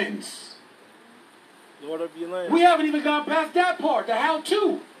land wins. Lord of your land. We haven't even gone past that part, the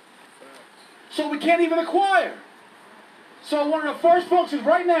how-to. So we can't even acquire. So one of the first functions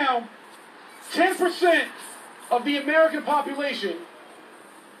right now, 10% of the American population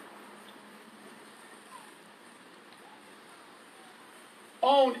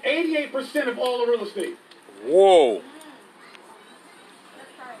own 88% of all the real estate. Whoa.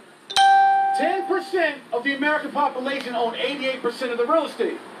 10% of the American population own 88% of the real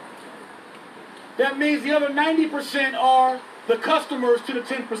estate. That means the other 90% are the customers to the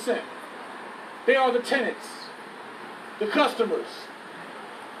 10%. They are the tenants, the customers.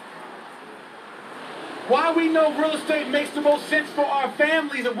 Why we know real estate makes the most sense for our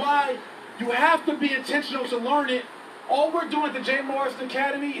families and why you have to be intentional to learn it. All we're doing at the J. Morrison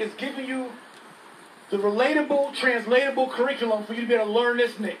Academy is giving you the relatable, translatable curriculum for you to be able to learn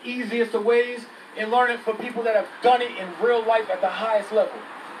this in the easiest of ways and learn it for people that have done it in real life at the highest level.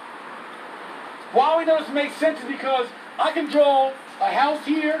 Why we know this makes sense is because I can draw a house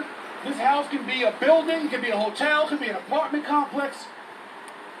here. This house can be a building, it can be a hotel, it can be an apartment complex.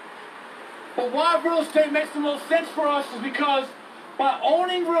 But why real estate makes the most sense for us is because by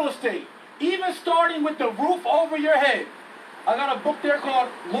owning real estate, even starting with the roof over your head, I got a book there called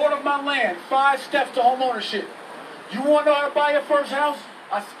Lord of My Land, 5 Steps to Home Ownership. You want to know how to buy your first house?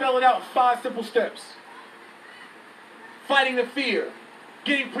 I spell it out in 5 simple steps. Fighting the fear,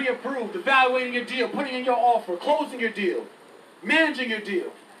 getting pre-approved, evaluating your deal, putting in your offer, closing your deal, managing your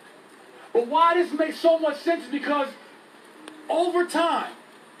deal. But why this makes so much sense is because over time,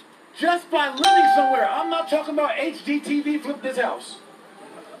 just by living somewhere, I'm not talking about HGTV, flip this house.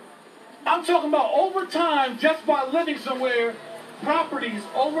 I'm talking about over time, just by living somewhere, properties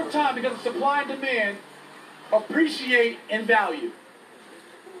over time, because of supply and demand, appreciate in value.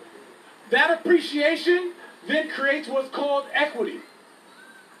 That appreciation then creates what's called equity.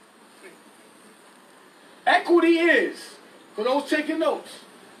 Equity is, for those taking notes,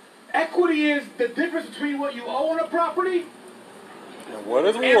 equity is the difference between what you owe on a property And what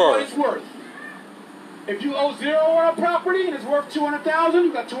is and what worth? it's worth. If you owe 0 on a property and it's worth $200,000,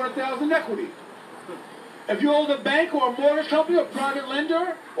 you got $200,000 equity. If you owe the bank or a mortgage company or a private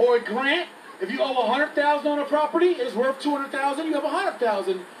lender or a grant, if you owe $100,000 on a property, it's worth $200,000, you have $100,000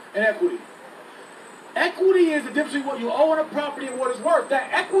 in equity. Equity is the difference between what you owe on a property and what it's worth.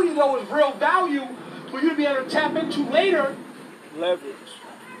 That equity, though, is real value for you to be able to tap into later. Leverage.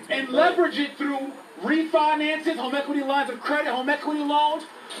 And leverage it through refinances, home equity lines of credit, home equity loans.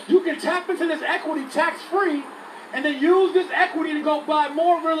 You can tap into this equity tax-free and then use this equity to go buy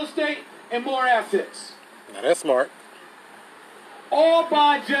more real estate and more assets. Now that's smart. All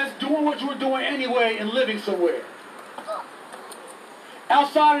by just doing what you were doing anyway and living somewhere.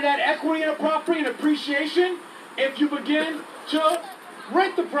 Outside of that equity in a property and appreciation, if you begin to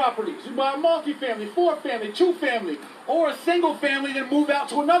rent the properties, you buy a multifamily, 4-family, 2-family, or a single family, then move out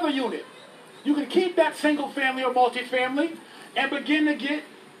to another unit. You can keep that single family or multifamily and begin to get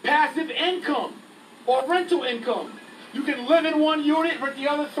passive income or rental income. You can live in one unit, rent the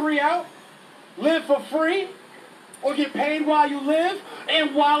other 3 out, live for free, or get paid while you live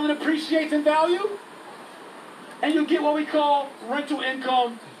and while it appreciates in value. And you get what we call rental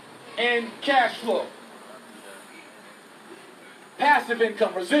income and cash flow. Passive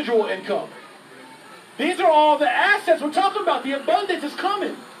income, residual income. These are all the assets we're talking about. The abundance is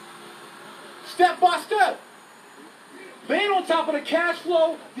coming. Step by step. Then on top of the cash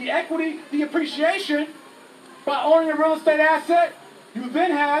flow, the equity, the appreciation, by owning a real estate asset, you then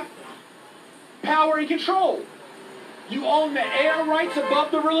have power and control. You own the air rights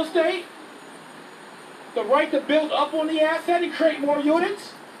above the real estate, the right to build up on the asset and create more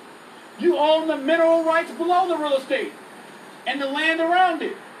units. You own the mineral rights below the real estate and the land around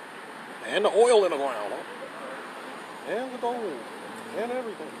it. And the oil in the ground. Huh? And the gold. And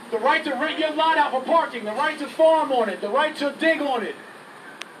everything. The right to rent your lot out for parking, the right to farm on it, the right to dig on it.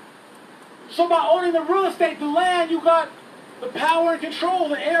 So by owning the real estate, the land, you got the power and control,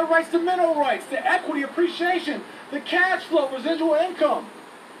 the air rights, the mineral rights, the equity appreciation, the cash flow, residual income.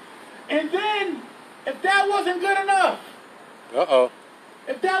 And then, if that wasn't good enough,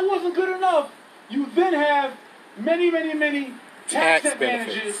 if that wasn't good enough, you then have many, many, many tax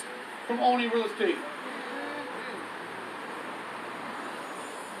advantages benefits from owning real estate.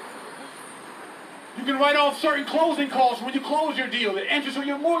 You can write off certain closing costs when you close your deal. The interest on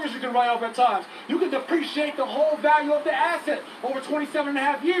your mortgage you can write off at times. You can depreciate the whole value of the asset over 27 and a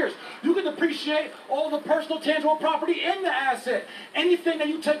half years. You can depreciate all the personal tangible property in the asset. Anything that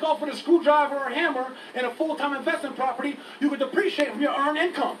you take off with a screwdriver or a hammer in a full-time investment property, you can depreciate from your earned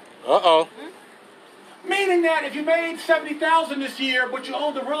income. Uh-oh. Meaning that if you made $70,000 this year, but you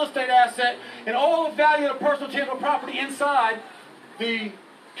owned the real estate asset and all the value of the personal tangible property inside, the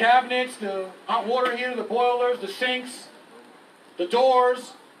cabinets, the hot water heater, the boilers, the sinks, the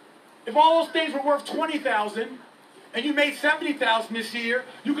doors, if all those things were worth $20,000 and you made $70,000 this year,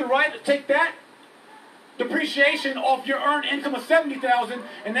 you can take that depreciation off your earned income of $70,000,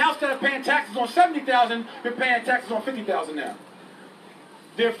 and now instead of paying taxes on $70,000, you're paying taxes on $50,000 now.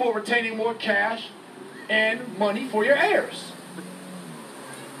 Therefore, retaining more cash and money for your heirs.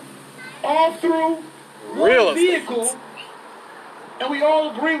 All through one vehicle, and we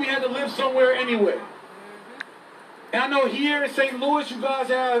all agree we had to live somewhere anyway. And I know here in St. Louis, you guys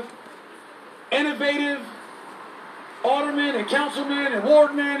have innovative aldermen and councilmen and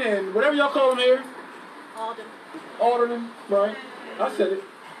wardmen and whatever y'all call them here. Aldermen, right? I said it.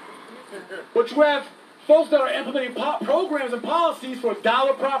 But you have folks that are implementing programs and policies for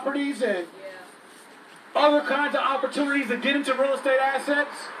dollar properties and other kinds of opportunities to get into real estate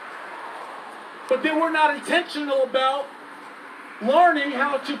assets. But then we're not intentional about learning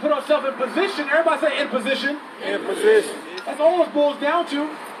how to put ourselves in position. Everybody say in position. In position. That's all it boils down to.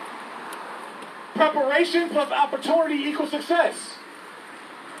 Preparation plus opportunity equals success.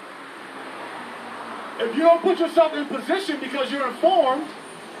 If you don't put yourself in position because you're informed,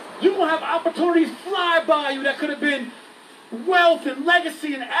 you're going to have opportunities fly by you that could have been wealth and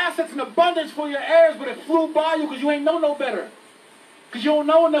legacy and assets and abundance for your heirs, but it flew by you because you ain't know no better. Because you don't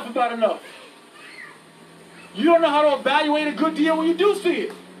know enough about enough. You don't know how to evaluate a good deal when you do see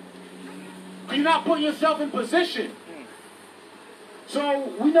it. Because you're not putting yourself in position.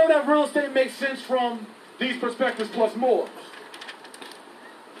 So we know that real estate makes sense from these perspectives plus more.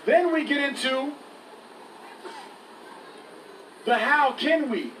 Then we get into the how can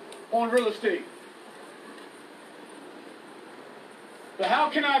we on real estate. The how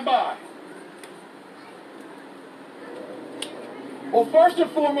can I buy? Well, first and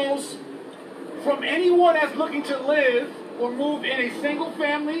foremost, from anyone that's looking to live or move in a single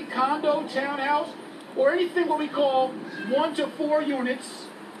family, condo, townhouse, or anything what we call 1 to 4 units,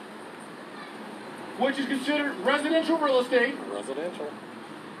 which is considered residential real estate. Residential.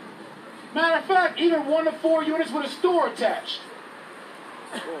 Matter of fact, even 1 to 4 units with a store attached.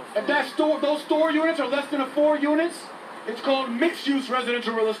 If those store units are less than 4 units, it's called mixed-use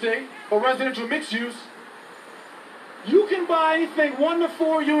residential real estate, or residential mixed-use. You can buy anything 1 to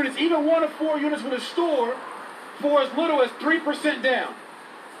 4 units, even 1 to 4 units with a store, for as little as 3% down.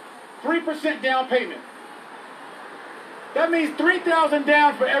 3% down payment. That means $3,000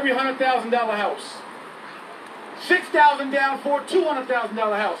 down for every $100,000 house. $6,000 down for a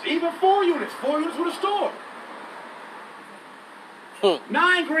 $200,000 house. Even 4 units with a store.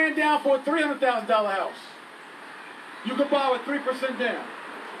 $9,000 down for a $300,000 house. You can buy with 3% down.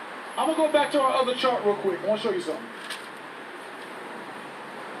 I'm going to go back to our other chart real quick. I want to show you something.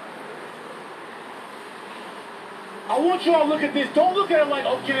 I want you all to look at this. Don't look at it like,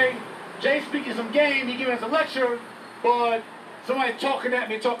 okay, Jay's speaking some game, he giving us a lecture, but somebody's talking at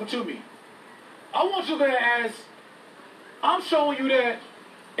me, talking to me. I want you to look at it as, I'm showing you that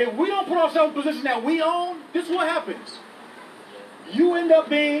if we don't put ourselves in a position that we own, this is what happens. You end up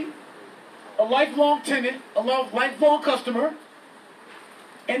being a lifelong tenant, a lifelong customer,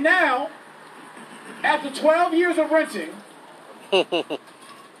 and now, after 12 years of renting,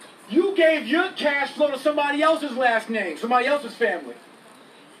 you gave your cash flow to somebody else's last name, somebody else's family.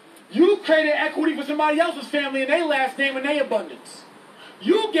 You created equity for somebody else's family and their last name and their abundance.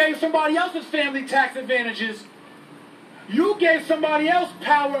 You gave somebody else's family tax advantages. You gave somebody else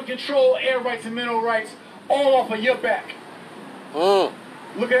power and control, air rights and mineral rights, all off of your back.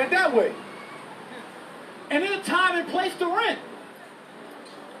 Look at it that way. And there's a time and place to rent.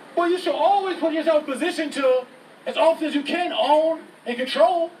 Well, you should always put yourself in position to, as often as you can, own and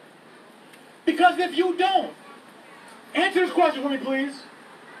control. Because if you don't, answer this question for me, please.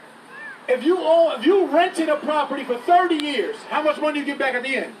 If you rented a property for 30 years, how much money do you get back at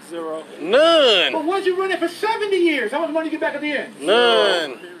the end? Zero. None. But once you rent it for 70 years, how much money do you get back at the end?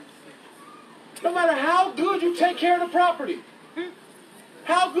 None. No matter how good you take care of the property,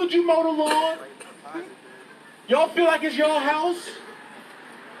 how good you mow the lawn, y'all feel like it's your house.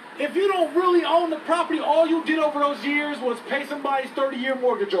 If you don't really own the property, all you did over those years was pay somebody's 30-year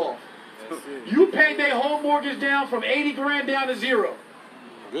mortgage off. You paid their whole mortgage down from 80 grand down to 0.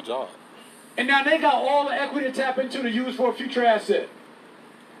 Good job. And now they got all the equity to tap into to use for a future asset.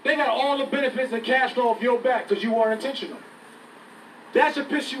 They got all the benefits and cash flow off your back because you weren't intentional. That should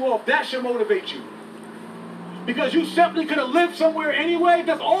piss you off. That should motivate you. Because you simply could have lived somewhere anyway.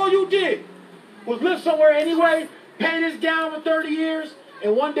 That's all you did was live somewhere anyway, pay this down for 30 years,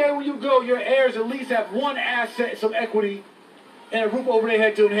 and one day when you go, your heirs at least have one asset, some equity, and a roof over their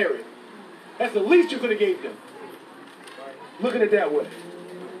head to inherit. That's the least you could have gave them. Look at it that way.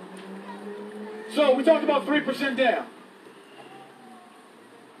 So we talked about 3% down.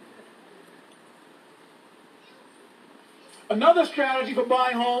 Another strategy for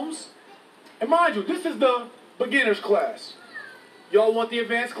buying homes, and mind you, this is the beginner's class. Y'all want the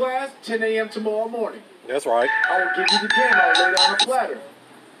advanced class? 10 a.m. tomorrow morning. That's right. I will give you the game. I'll lay it on a platter.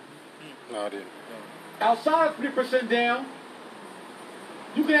 No, I didn't. Outside of 3% down,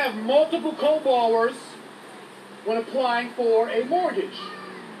 you can have multiple co-borrowers when applying for a mortgage.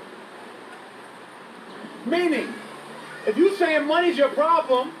 Meaning, if you saying money's your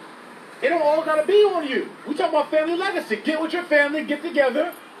problem, it don't all gotta be on you. We talk about family legacy. Get with your family, get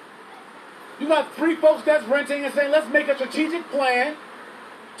together. You got 3 folks that's renting and saying, let's make a strategic plan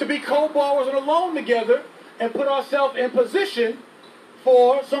to be co-borrowers on a loan together and put ourselves in position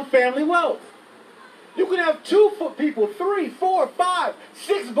for some family wealth. You can have 2 people, 3, 4, 5,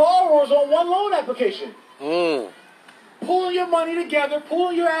 6 borrowers on one loan application. Pulling your money together,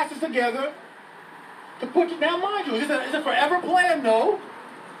 pulling your assets together to put you, now mind you, is it a forever plan? No.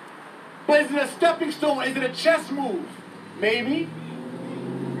 But is it a stepping stone? Is it a chess move? Maybe.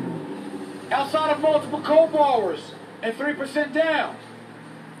 Outside of multiple co-borrowers and 3% down,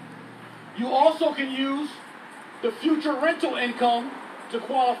 you also can use the future rental income to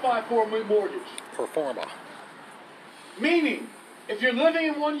qualify for a mortgage. Performa. Meaning, if you're living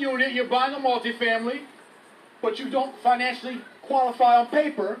in one unit, you're buying a multifamily, but you don't financially qualify on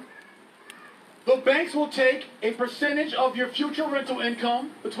paper, the banks will take a percentage of your future rental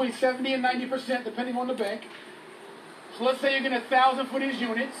income, between 70 and 90%, depending on the bank. So let's say you're getting $1,000 for these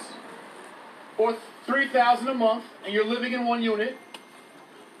units, or $3,000 a month, and you're living in one unit,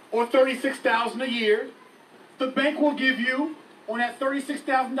 or $36,000 a year. The bank will give you, on that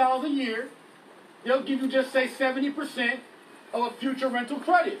 $36,000 a year, they'll give you just say 70% of a future rental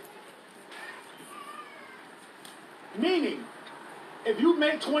credit. Meaning, if you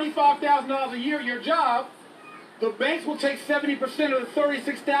make $25,000 a year at your job, the banks will take 70% of the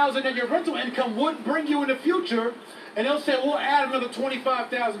 $36,000 that your rental income would bring you in the future, and they'll say, we'll add another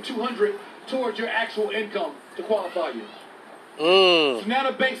 $25,200 towards your actual income to qualify you. So now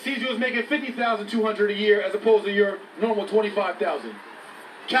the bank sees you as making $50,200 a year as opposed to your normal $25,000.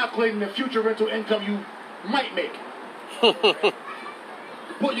 Calculating the future rental income you might make.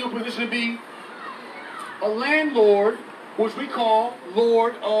 Put you in a position to be a landlord, which we call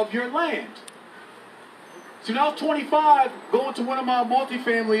lord of your land. So now I was 25, going to one of my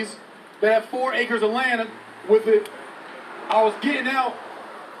multifamilies that have 4 acres of land with it. I was getting out,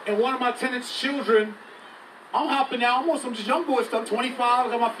 and one of my tenants' children, I'm hopping out. I'm on some just young boy stuff, 25, I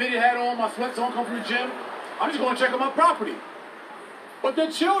got my fitted hat on, my sweats on, come from the gym. I'm just going to check out my property. But the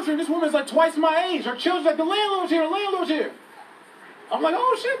children, this woman's like twice my age. Her children's like, the landlord's here, the landlord's here. I'm like,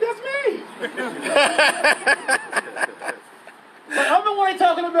 oh shit, that's me. Like, I'm the one they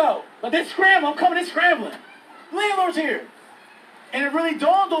talking about. Like, they're scrambling, I'm coming in scrambling. Landlord's here. And it really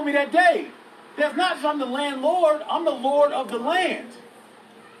dawned on me that day. That's not just I'm the landlord, I'm the lord of the land.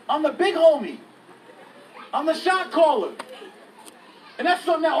 I'm the big homie. I'm the shot caller. And that's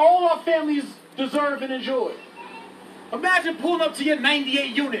something that all our families deserve and enjoy. Imagine pulling up to your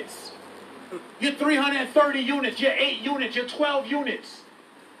 98 units, your 330 units, your 8 units, your 12 units.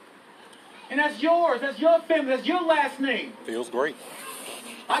 And that's yours, that's your family, that's your last name. Feels great.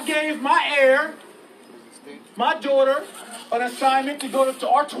 I gave my heir, my daughter, an assignment to go to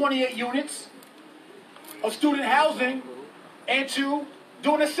our 28 units of student housing and to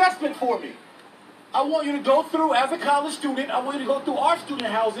do an assessment for me. I want you to go through, as a college student, I want you to go through our student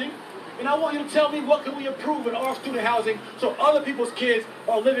housing, and I want you to tell me what can we improve in our student housing so other people's kids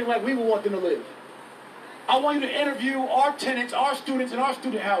are living like we would want them to live. I want you to interview our tenants, our students, in our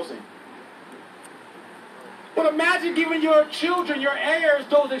student housing. But imagine giving your children, your heirs,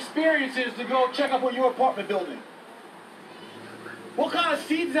 those experiences to go check up on your apartment building. What kind of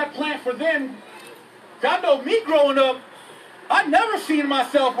seeds does that plant for them? I know me growing up, I never seen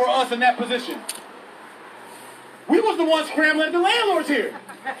myself or us in that position. We was the ones scrambling, the landlord's here.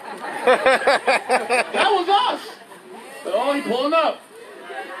 That was us. Oh, he pulling up.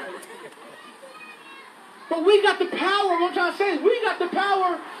 But we got the power, what I'm trying to say is we got the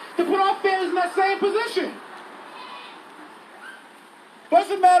power to put our families in that same position. But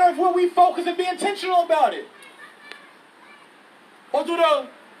it's a matter of where we focus and be intentional about it. Or do the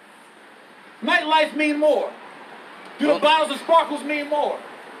nightlife mean more? Do the bottles of sparkles mean more?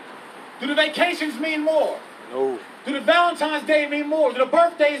 Do the vacations mean more? No. Do the Valentine's Day mean more? Do the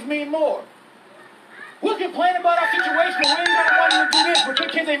birthdays mean more? We'll complain about our situation, but we ain't got the money to do this, but your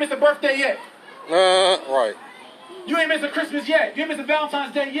kids ain't missed a birthday yet. Right. You ain't missed a Christmas yet. You ain't missed a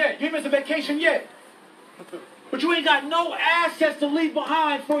Valentine's Day yet. You ain't missed a vacation yet. But you ain't got no assets to leave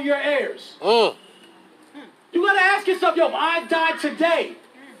behind for your heirs. You gotta ask yourself, yo, if I died today,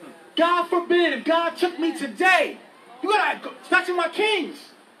 God forbid, if God took me today, you gotta, especially my kings,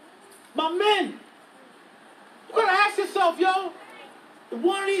 my men, you gotta ask yourself, yo, if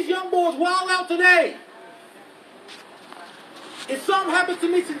one of these young boys wild out today, if something happens to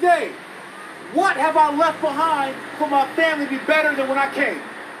me today, what have I left behind for my family to be better than when I came?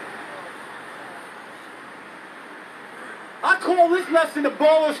 I call this lesson the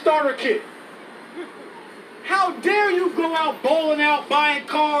baller starter kit. How dare you go out bowling out, buying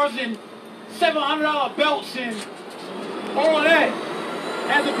cars and $700 belts and all of that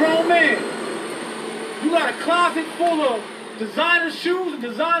as a grown man? You got a closet full of designer shoes and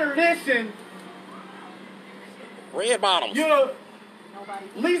designer this and Red bottoms. your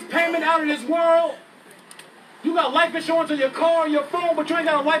lease payment out of this world. You got life insurance on your car, your phone, but you ain't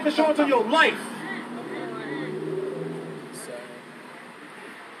got a life insurance on your life.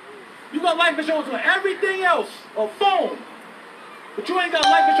 You got life insurance on everything else, a phone, but you ain't got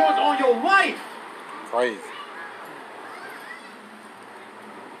life insurance on your life. Crazy.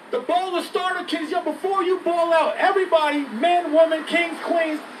 The bowler starter kits, yo, before you ball out, everybody, men, women, kings,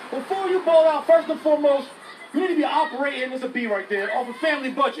 queens, before you ball out, first and foremost, you need to be operating, there's a B right there, off a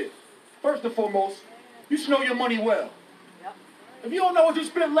family budget. First and foremost, you should know your money well. If you don't know what you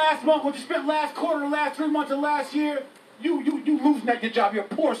spent last month, what you spent last quarter, the last 3 months of last year, you losing at your job. You're a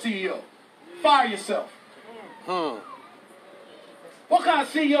poor CEO. Fire yourself. What kind of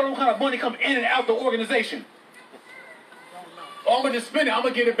CEO, what kind of money come in and out the organization? Oh, I'm going to just spend it. I'm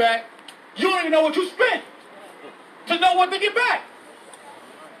going to get it back. You don't even know what you spent to know what to get back.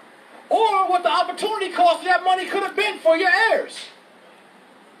 Or what the opportunity cost of that money could have been for your heirs.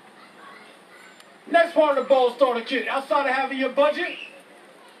 Next part of the bowl starter kit. Outside of having your budget,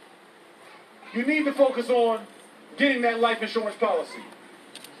 you need to focus on getting that life insurance policy.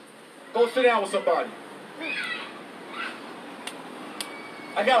 Go sit down with somebody.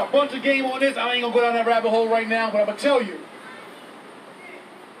 I got a bunch of game on this. I ain't going to go down that rabbit hole right now, but I'm going to tell you.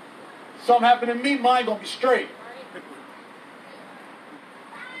 Something happened to me, mine going to be straight.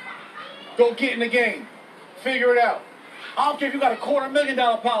 Go get in the game. Figure it out. I don't care if you got a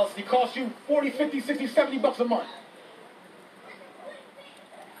 $250,000 policy. It costs you 40, 50, 60, 70 bucks a month.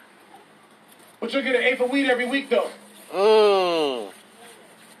 But you'll get an eighth of weed every week, though.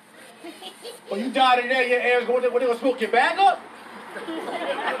 Well, you die today, your heirs what they gonna smoke your bag up?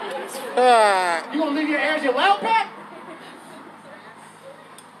 You gonna leave your heirs your loud pack?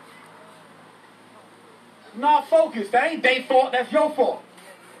 Not focused. That ain't their fault, that's your fault.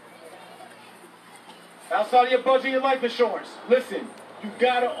 Outside of your budget, your life insurance. Listen, you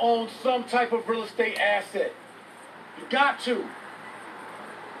gotta own some type of real estate asset. You got to.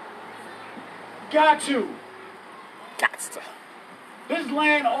 Got to. There's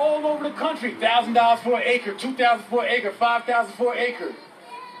land all over the country. $1,000 for an acre, $2,000 for an acre, $5,000 for an acre.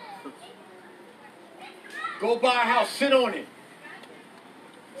 Go buy a house, sit on it.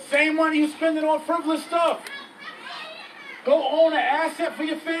 Same money you spending on frivolous stuff. Go own an asset for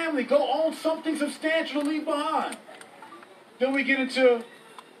your family. Go own something substantial to leave behind. Then we get into,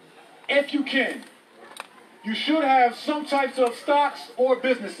 if you can, you should have some types of stocks or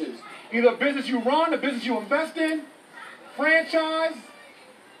businesses. Either a business you run, a business you invest in, franchise,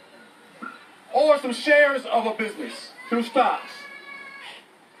 or some shares of a business through stocks.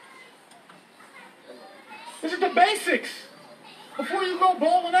 This is the basics. Before you go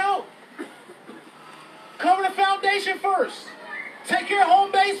bowling out, cover the foundation first. Take care of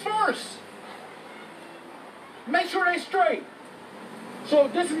home base first. Make sure they straight. So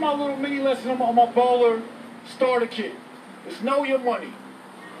this is my little mini lesson on my bowler starter kit. Just know your money.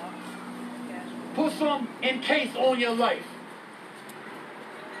 Put some in case on your life.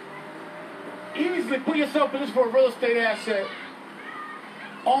 Easily put yourself in this for a real estate asset.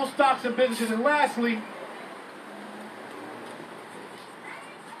 Own stocks and businesses. And lastly,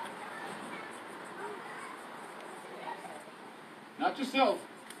 not yourself,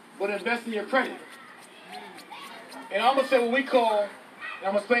 but invest in your credit. And I'm going to say what we call, and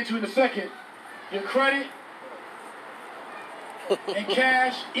I'm going to explain to you in a second, your credit and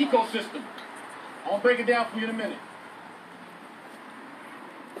cash ecosystem. I'm going to break it down for you in a minute.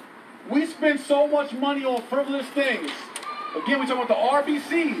 We spend so much money on frivolous things. Again, we talk about the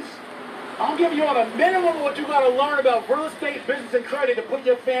RBCs. I'm giving you all the minimum of what you got to learn about real estate, business, and credit to put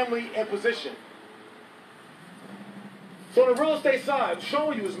your family in position. So on the real estate side, I'm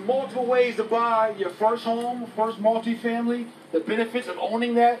showing you there's multiple ways to buy your first home, first multifamily, the benefits of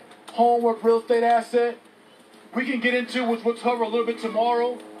owning that home or real estate asset. We can get into, which we'll cover a little bit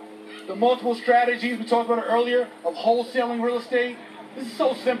tomorrow, the multiple strategies we talked about earlier of wholesaling real estate. This is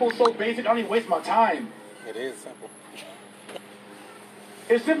so simple, so basic, I don't even waste my time. It is simple.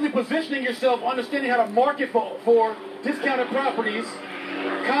 It's simply positioning yourself, understanding how to market for discounted properties,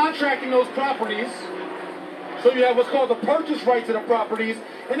 contracting those properties, so you have what's called the purchase rights to the properties,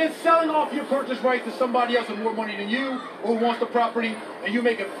 and then selling off your purchase rights to somebody else with more money than you who wants the property, and you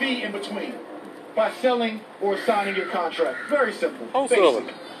make a fee in between by selling or signing your contract. Very simple. Wholesaling.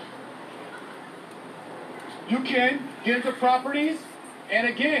 Basic. You can get into properties, and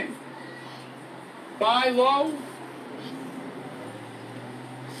again, buy low,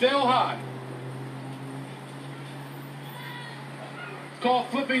 sell high. It's called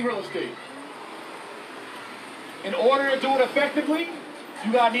flipping real estate. In order to do it effectively,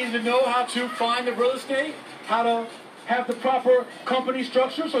 you gotta need to know how to find the real estate, how to have the proper company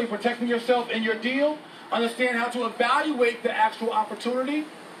structure so you're protecting yourself in your deal, understand how to evaluate the actual opportunity.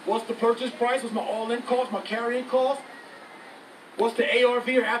 What's the purchase price? What's my all-in cost, my carrying cost? What's the ARV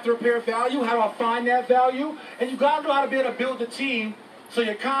or after repair value? How do I find that value? And you gotta know how to be able to build a team so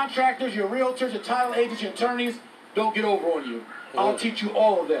your contractors, your realtors, your title agents, your attorneys don't get over on you. I'll teach you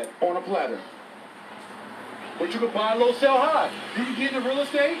all of that on a platter. But you can buy low, sell high. You can get into real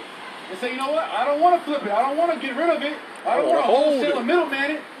estate and say, you know what? I don't want to flip it. I don't want to get rid of it. I don't want to wholesale and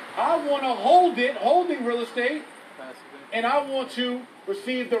middleman it. I want to hold it, holding real estate, and I want to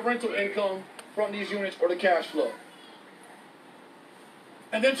receive the rental income from these units or the cash flow.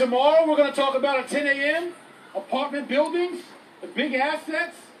 And then tomorrow we're going to talk about at 10 a.m. apartment buildings, the big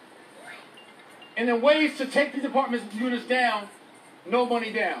assets, and then ways to take these apartment units down, no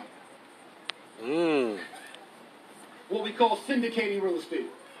money down. What we call syndicating real estate.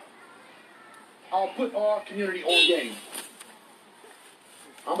 I'll put our community on game.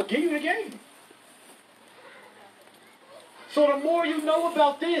 I'm going to give you the game. So the more you know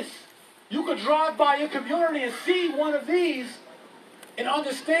about this, you could drive by your community and see one of these and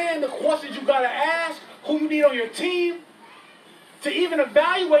understand the questions you got to ask, who you need on your team, to even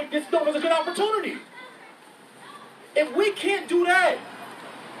evaluate this stuff as a good opportunity. If we can't do that,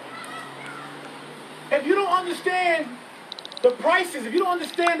 if you don't understand the prices, if you don't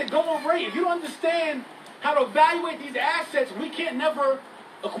understand the going rate, if you don't understand how to evaluate these assets, we can't never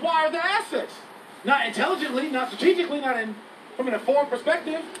acquire the assets. Not intelligently, not strategically, not from an informed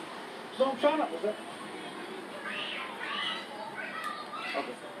perspective. So I'm trying to... What's that?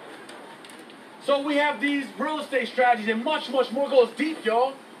 Okay. So we have these real estate strategies, and much, much more goes deep,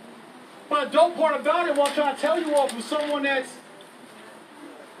 y'all. But the dope part about it, what I'm trying to tell you all from someone that's...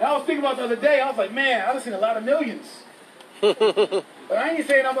 I was thinking about the other day, I was like, man, I've seen a lot of millions. But I ain't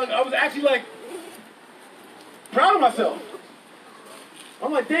saying, I was actually like, proud of myself.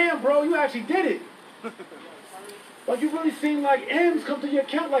 I'm like, damn, bro, you actually did it. Like, you really seen, like, M's come to your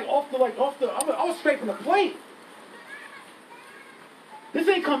account, like, I was scraping the plate. This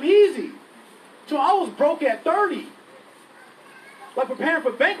ain't come easy. So I was broke at 30. Like, preparing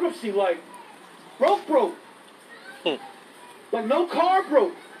for bankruptcy, like, broke. Like, no car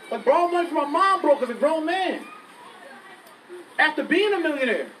broke. Like, borrowed money from my mom broke as a grown man. After being a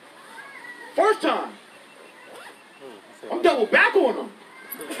millionaire. First time. I'm double back on them.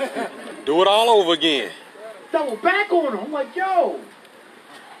 Do it all over again. Double back on them. I'm like, yo.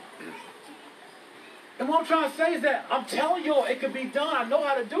 And what I'm trying to say is that I'm telling y'all it can be done. I know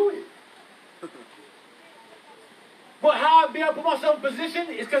how to do it. But how I be able to put myself in position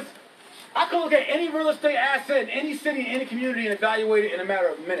is because I can look at any real estate asset in any city, in any community, and evaluate it in a matter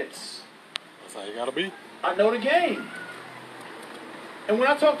of minutes. That's how you gotta be. I know the game. And when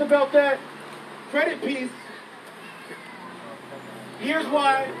I talked about that credit piece, here's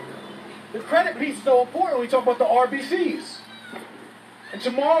why the credit piece is so important when we talk about the RBCs. And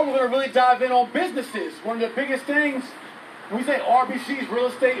tomorrow we're going to really dive in on businesses. One of the biggest things, when we say RBCs, real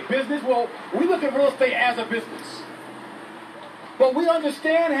estate, business, well, we look at real estate as a business. But we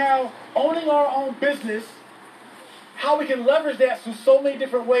understand how owning our own business, how we can leverage that through so many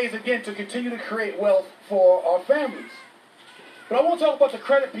different ways, again, to continue to create wealth for our families. But I want to talk about the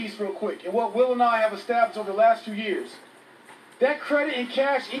credit piece real quick and what Will and I have established over the last few years. That credit and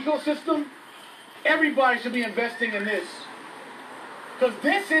cash ecosystem, everybody should be investing in this. Because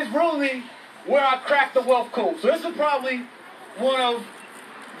this is really where I cracked the wealth code. So this is probably one of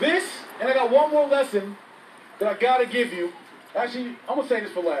this And I got one more lesson that I got to give you. Actually, I'm going to say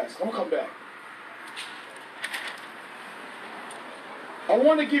this for last. I'm going to come back. I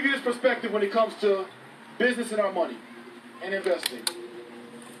want to give you this perspective when it comes to business and our money and investing.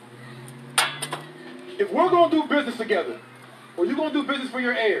 If we're going to do business together, or you're going to do business for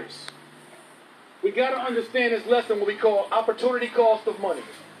your heirs, we got to understand this lesson, what we call opportunity cost of money.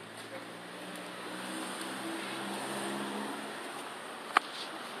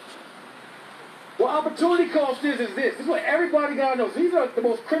 What opportunity cost is this. This is what everybody got to know. These are the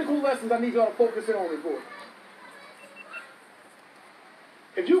most critical lessons I need y'all to focus in on this board.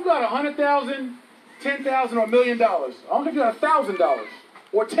 If you got $100,000, $10,000, or $1 million, I don't think you got $1,000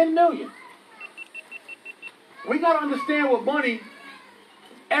 or $10 million. We got to understand with money,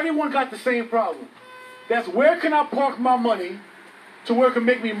 everyone got the same problem. That's where can I park my money to where it can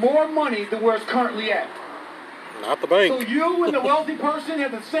make me more money than where it's currently at. Not the bank. So you and the wealthy person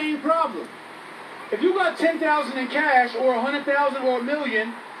have the same problem. If you got $10,000 in cash or $100,000 or $1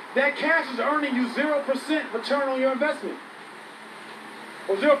 million, that cash is earning you 0% return on your investment.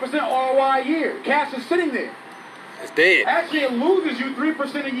 Or 0% ROI a year. Cash is sitting there. It's dead. Actually, it loses you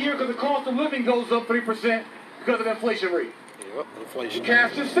 3% a year because the cost of living goes up 3% because of inflation rate. Yep, inflation.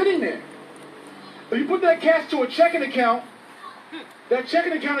 Cash is sitting there. If you put that cash to a checking account, that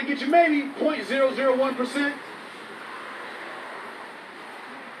checking account will get you maybe 0.001%.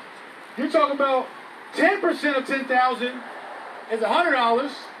 You're talking about 10% of 10,000 is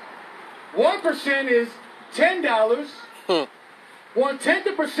 $100. 1% is $10.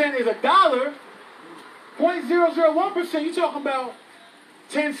 1/10% is $1. 0.001%, you're talking about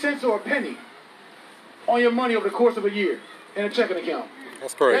 10 cents or a penny on your money over the course of a year in a checking account.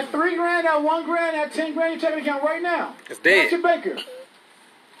 That's crazy. That $3 grand, that $1 grand, that 10 grand in your checking account right now. It's dead. That's your banker.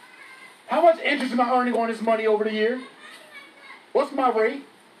 How much interest am I earning on this money over the year? What's my rate?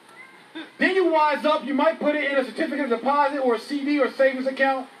 Then you wise up, you might put it in a certificate of deposit or a CD or savings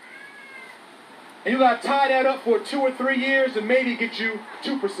account. And you got to tie that up for 2 or 3 years and maybe get you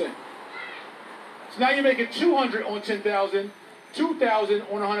 2%. So now you're making 200 on 10,000, 2,000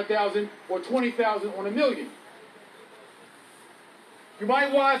 on 100,000, or 20,000 on $1 million. You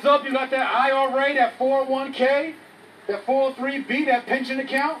might wise up, you got that IRA, that 401k, that 403b, that pension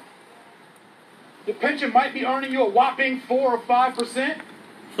account. The pension might be earning you a whopping 4 or 5%.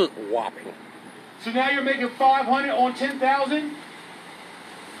 Whopping. So now you're making 500 on 10,000,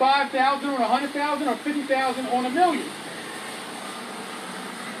 5,000 on 100,000, or 50,000 on $1 million.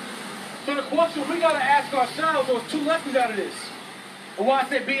 So the question we got to ask ourselves, there's 2 lessons out of this. And why I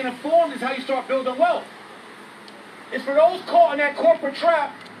said being informed is how you start building wealth. It's for those caught in that corporate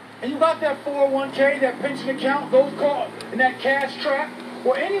trap, and you got that 401k, that pension account, those caught in that cash trap,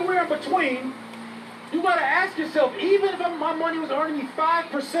 or anywhere in between, you got to ask yourself, even if my money was earning me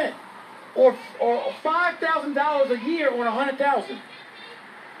 5% or $5,000 a year on 100,000,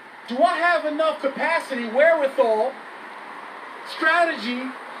 do I have enough capacity, wherewithal, strategy?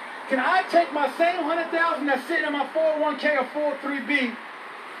 Can I take my same 100,000 that's sitting in my 401k or 403b,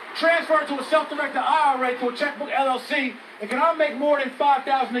 transfer it to a self-directed IRA to a checkbook LLC, and can I make more than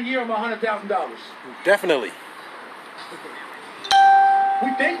 $5,000 a year on my $100,000? Definitely.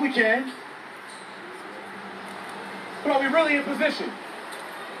 We think we can. But are we really in position?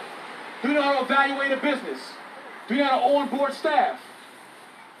 Do we know how to evaluate a business? Do we know how to onboard staff?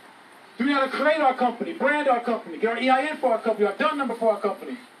 Do we know how to create our company, brand our company, get our EIN for our company, our DUN number for our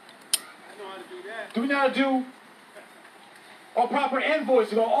company? I know how to do that. Do we know how to do our proper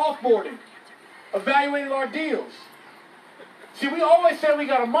invoicing, our offboarding, evaluating our deals? See, we always say we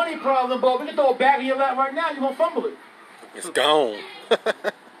got a money problem, but we can throw it back in your lap right now, you're going to fumble it. It's gone.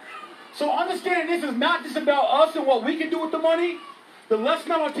 So understanding this is not just about us and what we can do with the money. The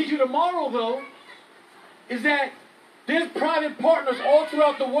lesson I'm going to teach you tomorrow, though, is that there's private partners all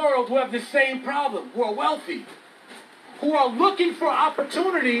throughout the world who have the same problem, who are wealthy, who are looking for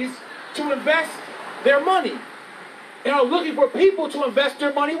opportunities to invest their money, and are looking for people to invest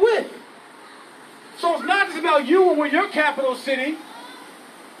their money with. So it's not just about you and where your capital is sitting,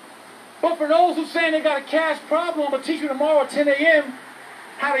 but for those who are saying they got a cash problem, I'm going to teach you tomorrow at 10 a.m.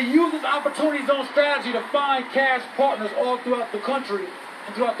 how to use this opportunity zone strategy to find cash partners all throughout the country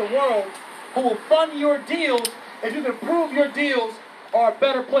and throughout the world who will fund your deals if you can prove your deals are a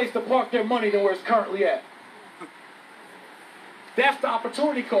better place to park their money than where it's currently at. That's the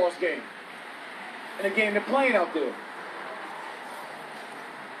opportunity cost game. And the game they're playing out there.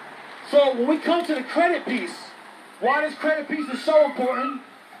 So when we come to the credit piece, why this credit piece is so important,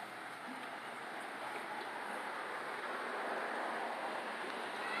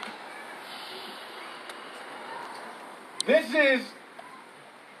 this is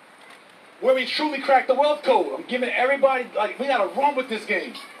where we truly crack the wealth code. I'm giving everybody, like, we got to run with this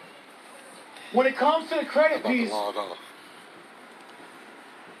game. When it comes to the credit piece, Log off.